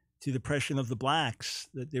relate to the oppression of the blacks,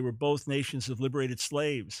 that they were both nations of liberated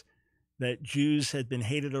slaves, that Jews had been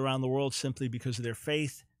hated around the world simply because of their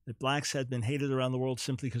faith, that blacks had been hated around the world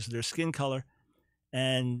simply because of their skin color,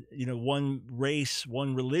 and one race,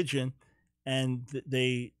 one religion, and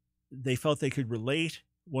they felt they could relate.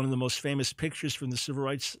 One of the most famous pictures from the civil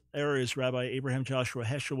rights era is Rabbi Abraham Joshua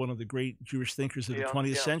Heschel, one of the great Jewish thinkers of the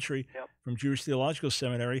 20th century from Jewish Theological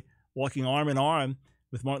Seminary, walking arm in arm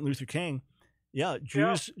with Martin Luther King. Yeah,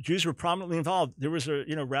 Jews were prominently involved. There was a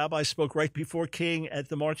rabbi spoke right before King at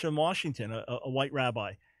the March on Washington, a white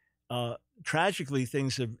rabbi. Tragically,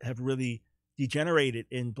 things have really degenerated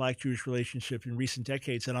in black-Jewish relationship in recent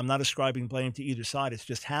decades, and I'm not ascribing blame to either side. It's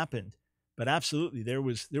just happened. But absolutely, there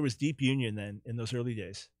was deep union then in those early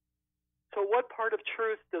days. So what part of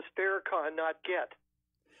truth does Farrakhan not get?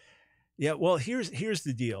 Yeah, well, here's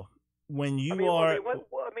the deal. When you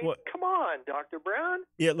come on, Dr. Brown.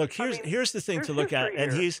 Yeah, look, here's the thing to look at,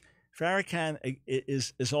 and Farrakhan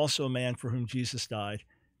is also a man for whom Jesus died,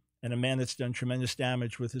 and a man that's done tremendous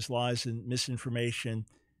damage with his lies and misinformation,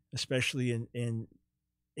 especially in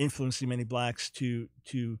influencing many blacks to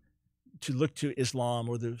look to Islam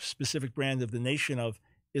or the specific brand of the Nation of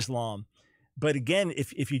Islam. But again,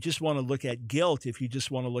 if you just want to look at guilt, if you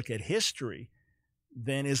just want to look at history,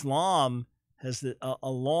 then Islam has a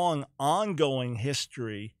long ongoing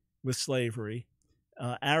history with slavery,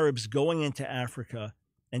 Arabs going into Africa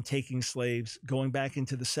and taking slaves going back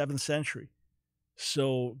into the 7th century.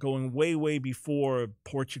 So going way, way before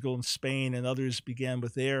Portugal and Spain and others began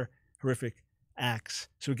with their horrific acts.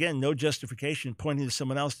 So again, no justification. Pointing to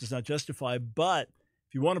someone else does not justify. But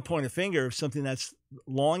if you want to point a finger of something that's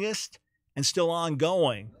longest and still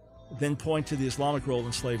ongoing, then point to the Islamic role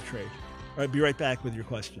in slave trade. All right, be right back with your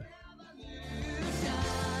question.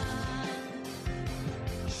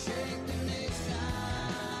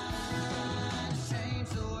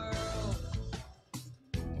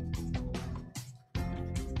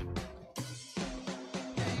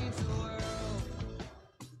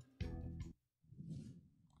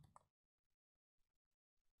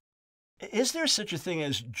 Is there such a thing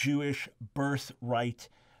as Jewish birthright?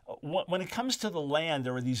 When it comes to the land,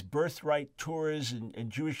 there are these birthright tours and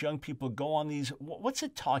Jewish young people go on these. What's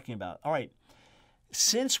it talking about? All right.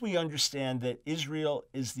 Since we understand that Israel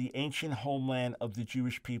is the ancient homeland of the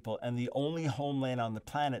Jewish people and the only homeland on the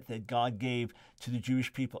planet that God gave to the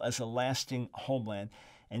Jewish people as a lasting homeland,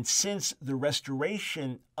 and since the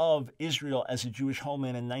restoration of Israel as a Jewish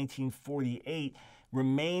homeland in 1948,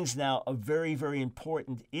 remains now a very, very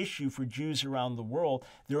important issue for Jews around the world.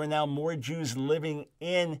 There are now more Jews living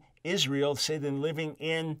in Israel, say, than living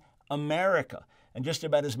in America. And just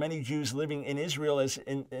about as many Jews living in Israel as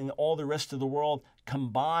in all the rest of the world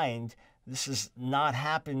combined. This has not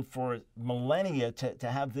happened for millennia to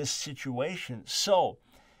have this situation. So,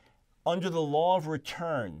 under the law of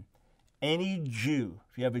return, any Jew,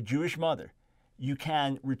 if you have a Jewish mother, you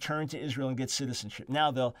can return to Israel and get citizenship.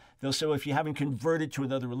 Now, they'll say, well, if you haven't converted to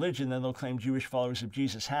another religion, then they'll claim Jewish followers of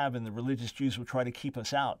Jesus have, and the religious Jews will try to keep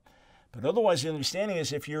us out. But otherwise, the understanding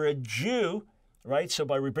is if you're a Jew, right, so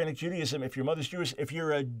by rabbinic Judaism, if your mother's Jewish, if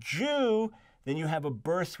you're a Jew, then you have a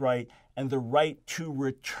birthright and the right to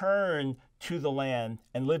return to the land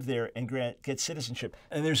and live there and get citizenship.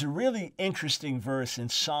 And there's a really interesting verse in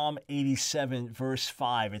Psalm 87, verse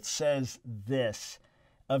 5. It says this,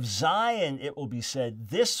 of Zion it will be said,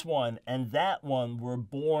 this one and that one were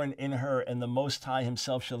born in her, and the Most High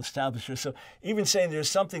himself shall establish her. So even saying there's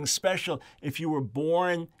something special if you were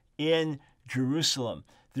born in Jerusalem.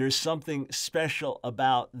 There's something special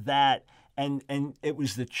about that. And it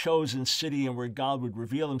was the chosen city and where God would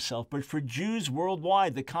reveal himself. But for Jews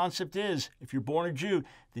worldwide, the concept is, if you're born a Jew,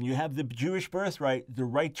 then you have the Jewish birthright, the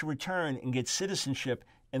right to return and get citizenship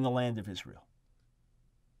in the land of Israel.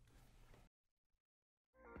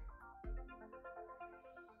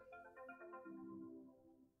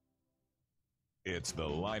 It's The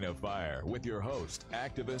Line of Fire with your host,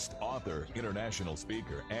 activist, author, international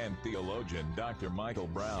speaker, and theologian, Dr. Michael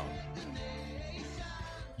Brown.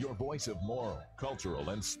 Your voice of moral, cultural,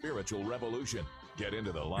 and spiritual revolution. Get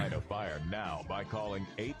into the Line of Fire now by calling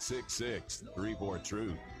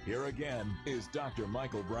 866-34-TRUTH. Here again is Dr.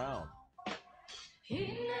 Michael Brown.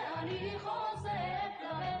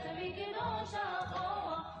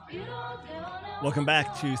 Welcome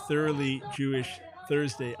back to Thoroughly Jewish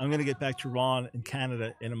Thursday. I'm going to get back to Ron in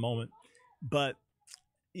Canada in a moment. But,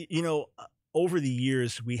 you know, over the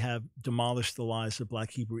years, we have demolished the lies of Black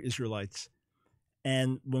Hebrew Israelites.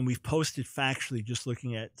 And when we've posted factually, just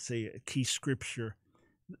looking at, say, a key scripture,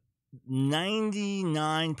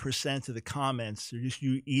 99% of the comments are just,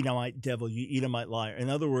 you Edomite devil, you Edomite liar. In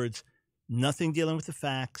other words, nothing dealing with the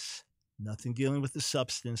facts, nothing dealing with the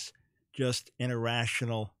substance, just an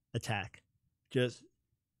irrational attack. Just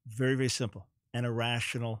very, very simple, an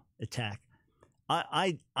irrational attack.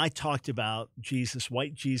 I talked about Jesus,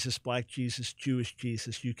 white Jesus, black Jesus, Jewish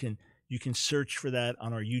Jesus. You can search for that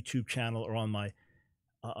on our YouTube channel or on my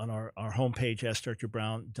on our homepage,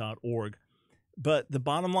 AskDrBrown.org. But the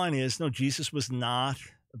bottom line is, no, Jesus was not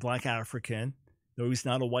a black African. No, he's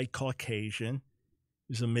not a white Caucasian.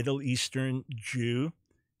 He was a Middle Eastern Jew.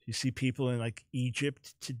 You see people in like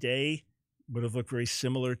Egypt today would have looked very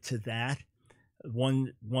similar to that.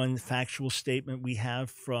 One factual statement we have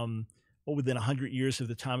from within 100 years of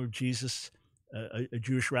the time of Jesus, a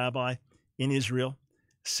Jewish rabbi in Israel,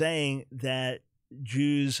 saying that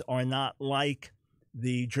Jews are not like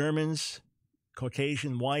the Germans,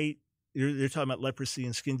 Caucasian, white. They're talking about leprosy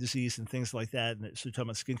and skin disease and things like that. And so they're talking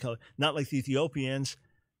about skin color, not like the Ethiopians,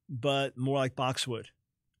 but more like boxwood,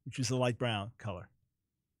 which is the light brown color.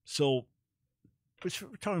 So we're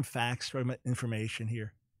talking facts, talking about information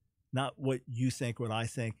here, not what you think, what I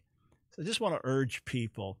think. So I just want to urge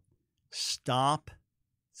people, stop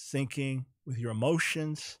thinking with your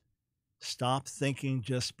emotions. Stop thinking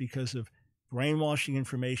just because of brainwashing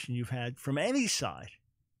information you've had from any side,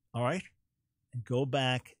 all right? And go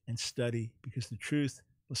back and study, because the truth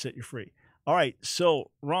will set you free. All right,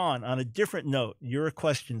 so Ron, on a different note, your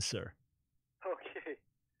question, sir. Okay,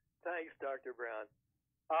 thanks, Dr. Brown.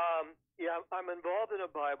 I'm involved in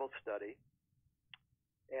a Bible study,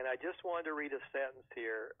 and I just wanted to read a sentence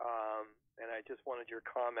here, and I just wanted your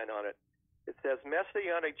comment on it. It says,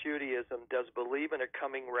 Messianic Judaism does believe in a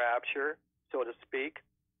coming rapture, so to speak.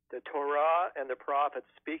 The Torah and the prophets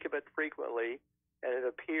speak of it frequently, and it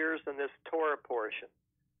appears in this Torah portion.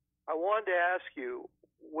 I wanted to ask you,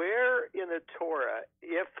 where in the Torah,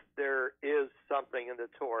 if there is something in the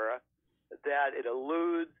Torah that it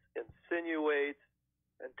alludes, insinuates,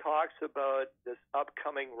 and talks about this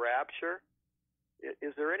upcoming rapture,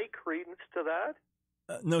 is there any credence to that?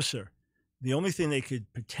 No, sir. The only thing they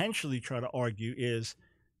could potentially try to argue is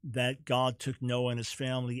that God took Noah and his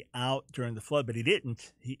family out during the flood, but he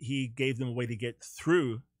didn't. He gave them a way to get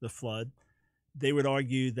through the flood. They would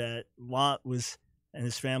argue that Lot and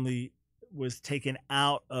his family was taken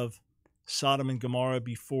out of Sodom and Gomorrah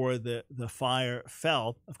before the fire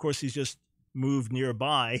fell. Of course, he's just moved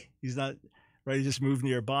nearby. He's not right. He just moved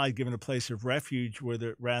nearby, given a place of refuge where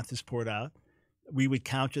the wrath is poured out. We would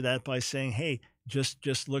counter that by saying, hey,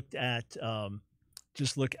 just look at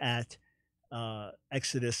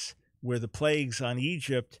Exodus, where the plagues on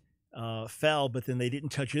Egypt fell, but then they didn't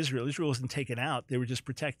touch Israel. Israel wasn't taken out; they were just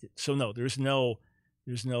protected. So no, there's no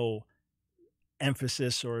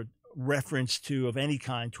emphasis or reference to of any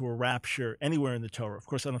kind to a rapture anywhere in the Torah. Of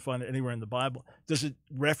course, I don't find it anywhere in the Bible. Does it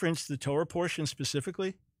reference the Torah portion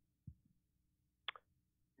specifically?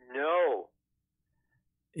 No.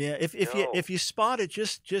 Yeah, if you spot it,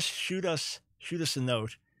 just shoot us a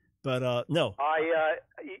note. But no.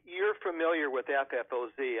 You're familiar with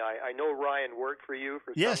FFOZ. I know Ryan worked for you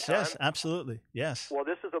for some time. Yes, absolutely. Yes. Well,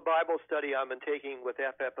 this is a Bible study I've been taking with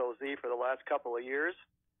FFOZ for the last couple of years,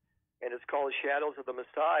 and it's called Shadows of the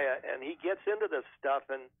Messiah, and he gets into this stuff,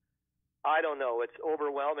 and I don't know, it's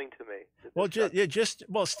overwhelming to me.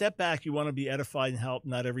 Well, step back. You want to be edified and help.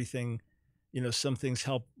 Not everything, some things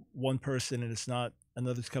help one person and it's not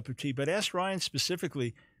another's cup of tea. But ask Ryan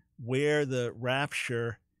specifically where the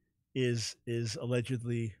rapture is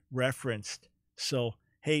allegedly referenced. So,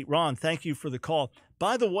 hey, Ron, thank you for the call.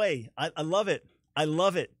 By the way, I love it. I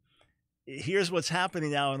love it. Here's what's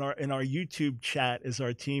happening now in our YouTube chat as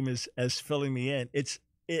our team is filling me in.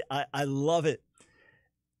 I love it.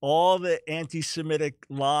 All the anti-Semitic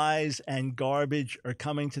lies and garbage are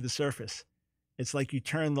coming to the surface. It's like you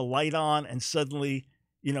turn the light on and suddenly,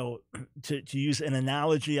 to use an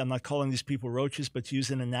analogy, I'm not calling these people roaches, but to use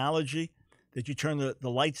an analogy, that you turn the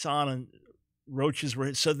lights on and roaches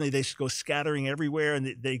suddenly they go scattering everywhere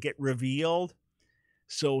and they get revealed.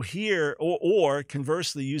 So here, or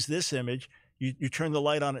conversely, use this image. You turn the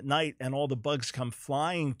light on at night and all the bugs come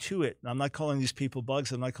flying to it. I'm not calling these people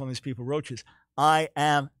bugs. I'm not calling these people roaches. I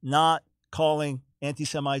am not calling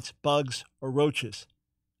anti-Semites bugs or roaches.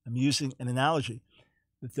 I'm using an analogy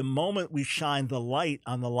that the moment we shine the light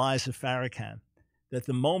on the lies of Farrakhan, that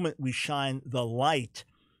the moment we shine the light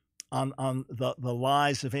on the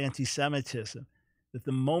lies of anti-Semitism, that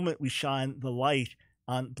the moment we shine the light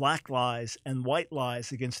on black lies and white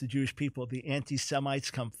lies against the Jewish people, the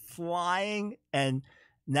anti-Semites come flying and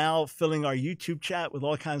now filling our YouTube chat with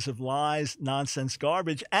all kinds of lies, nonsense,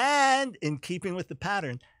 garbage, and in keeping with the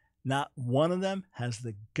pattern, not one of them has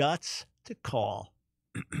the guts to call.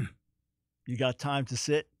 You got time to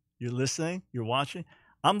sit, you're listening, you're watching.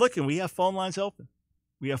 I'm looking, we have phone lines open.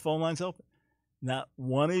 Not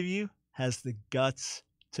one of you has the guts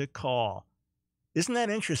to call. Isn't that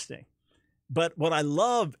interesting? But what I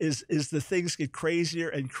love is the things get crazier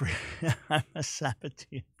and crazier. I'm a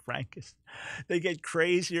Sabbatean Frankist. They get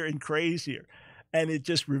crazier and crazier. And it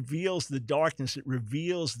just reveals the darkness. It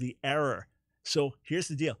reveals the error. So here's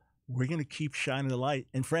the deal. We're going to keep shining the light.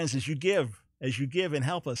 And friends, as you give and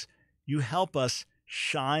help us, you help us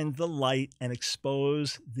shine the light and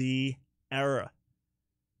expose the error.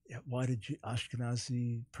 Yeah, why did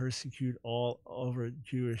Ashkenazi persecute all over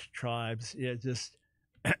Jewish tribes? Yeah, just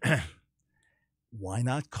why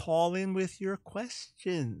not call in with your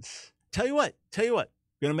questions? Tell you what, we're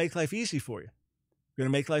going to make life easy for you. We're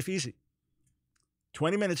going to make life easy.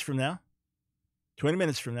 20 minutes from now,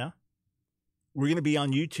 we're going to be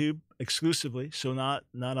on YouTube exclusively, so not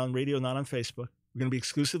on radio, not on Facebook. We're going to be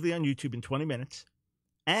exclusively on YouTube in 20 minutes,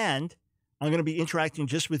 and I'm going to be interacting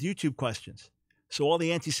just with YouTube questions. So all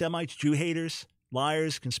the anti-Semites, Jew haters,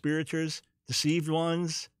 liars, conspirators, deceived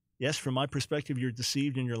ones, yes, from my perspective, you're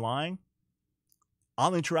deceived and you're lying.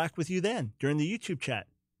 I'll interact with you then during the YouTube chat.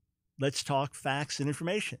 Let's talk facts and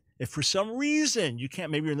information. If for some reason you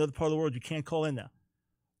can't, maybe you're in another part of the world, you can't call in now.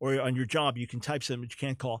 Or on your job, you can type something, but you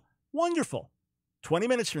can't call. Wonderful. 20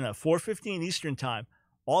 minutes from now, 4:15 Eastern time,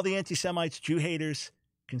 all the anti-Semites, Jew haters,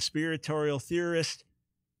 conspiratorial theorists,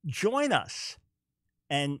 join us.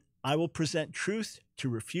 And I will present truth to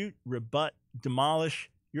refute, rebut,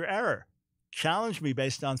 demolish your error. Challenge me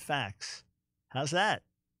based on facts. How's that?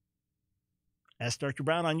 Ask Dr.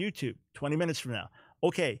 Brown on YouTube, 20 minutes from now.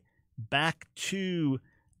 Okay, back to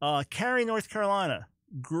Cary, North Carolina.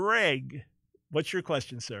 Greg, what's your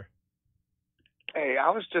question, sir? Hey,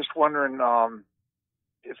 I was just wondering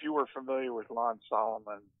if you were familiar with Lon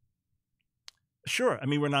Solomon. Sure. I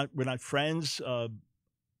mean, we're not friends.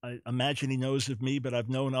 I imagine he knows of me, but I've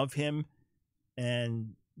known of him,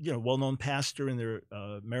 and well-known pastor in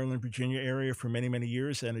the Maryland, Virginia area for many, many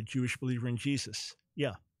years, and a Jewish believer in Jesus.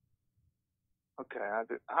 Yeah. Okay,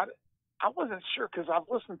 I wasn't sure because I've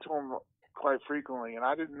listened to him quite frequently, and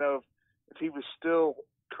I didn't know if he was still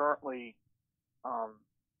currently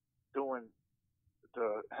doing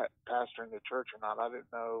the pastor in the church or not. I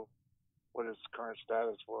didn't know what his current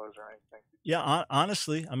status was or anything. Yeah,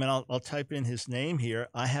 honestly, I mean, I'll type in his name here.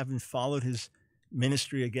 I haven't followed his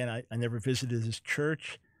ministry. Again, I never visited his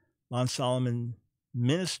church. Lon Solomon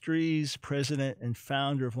Ministries, president and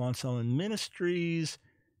founder of Lon Solomon Ministries.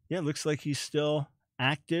 Yeah, it looks like he's still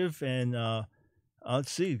active. And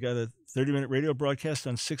let's see, you've got a 30-minute radio broadcast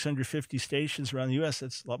on 650 stations around the U.S.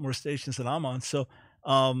 That's a lot more stations than I'm on. So,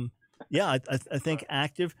 yeah, I think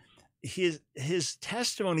active. His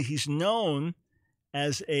testimony, he's known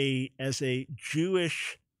as a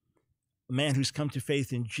Jewish man who's come to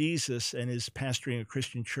faith in Jesus and is pastoring a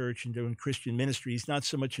Christian church and doing Christian ministry. He's not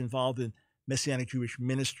so much involved in Messianic Jewish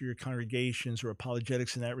ministry or congregations or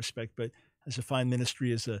apologetics in that respect, but has a fine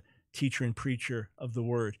ministry as a teacher and preacher of the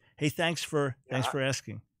word. Hey, thanks for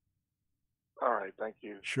asking. All right, thank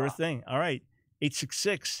you. Sure thing. All right,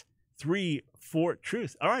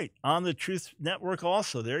 866-34-TRUTH. All right, on the Truth Network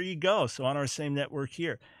also. There you go. So on our same network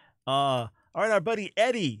here. All right, our buddy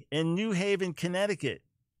Eddie in New Haven, Connecticut.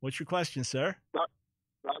 What's your question, sir?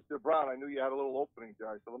 Dr. Brown, I knew you had a little opening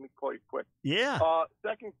there, so let me call you quick. Yeah. 2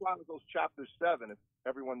 Chronicles chapter 7, if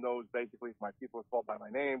everyone knows basically, if my people are called by my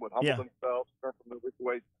name, would humble themselves, turn from their wicked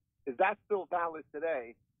ways. Is that still valid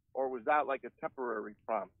today, or was that like a temporary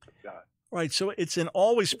promise of God? Right, so it's an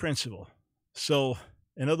always principle. So,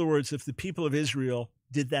 in other words, if the people of Israel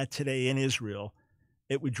did that today in Israel,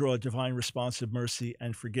 it would draw a divine response of mercy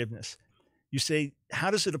and forgiveness. You say,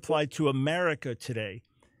 how does it apply to America today?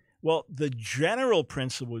 Well, the general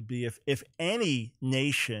principle would be if any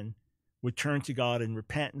nation would turn to God in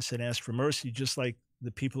repentance and ask for mercy, just like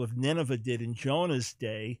the people of Nineveh did in Jonah's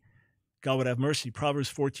day, God would have mercy.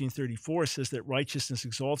 Proverbs 14:34 says that righteousness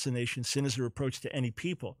exalts a nation, sin is a reproach to any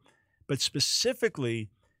people. But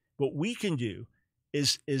specifically, what we can do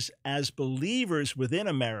is as believers within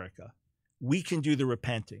America, we can do the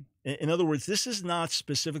repenting. In other words, this is not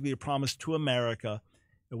specifically a promise to America.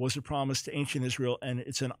 It was a promise to ancient Israel, and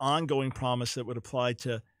it's an ongoing promise that would apply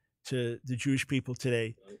to the Jewish people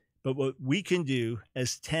today. But what we can do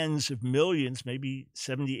as tens of millions, maybe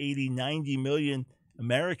 70, 80, 90 million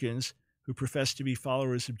Americans who profess to be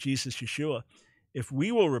followers of Jesus Yeshua, if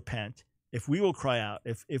we will repent, if we will cry out,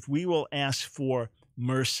 if we will ask for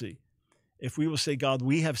mercy, if we will say, God,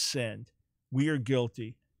 we have sinned, we are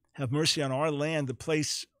guilty, have mercy on our land, the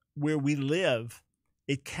place where we live,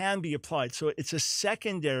 it can be applied. So it's a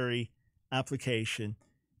secondary application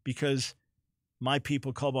because my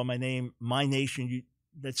people called by my name, my nation,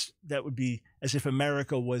 that would be as if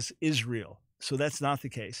America was Israel. So that's not the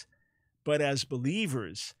case. But as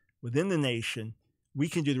believers within the nation, we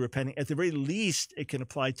can do the repenting. At the very least, it can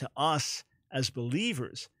apply to us as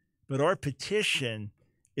believers. But our petition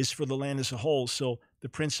is for the land as a whole. So the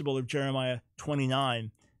principle of Jeremiah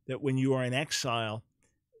 29, that when you are in exile,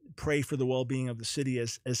 pray for the well-being of the city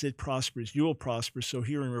as it prospers, you will prosper. So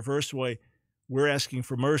here in reverse way, we're asking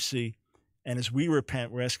for mercy. And as we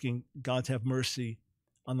repent, we're asking God to have mercy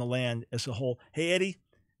on the land as a whole. Hey, Eddie,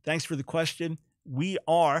 thanks for the question. We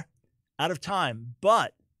are out of time,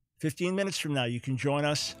 but 15 minutes from now, you can join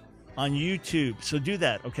us on YouTube. So do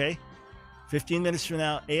that, okay? 15 minutes from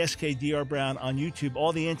now, AskDrBrown on YouTube.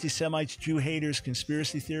 All the anti-Semites, Jew haters,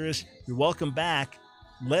 conspiracy theorists, you're welcome back.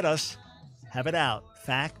 Let us have it out.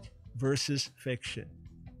 Fact versus fiction.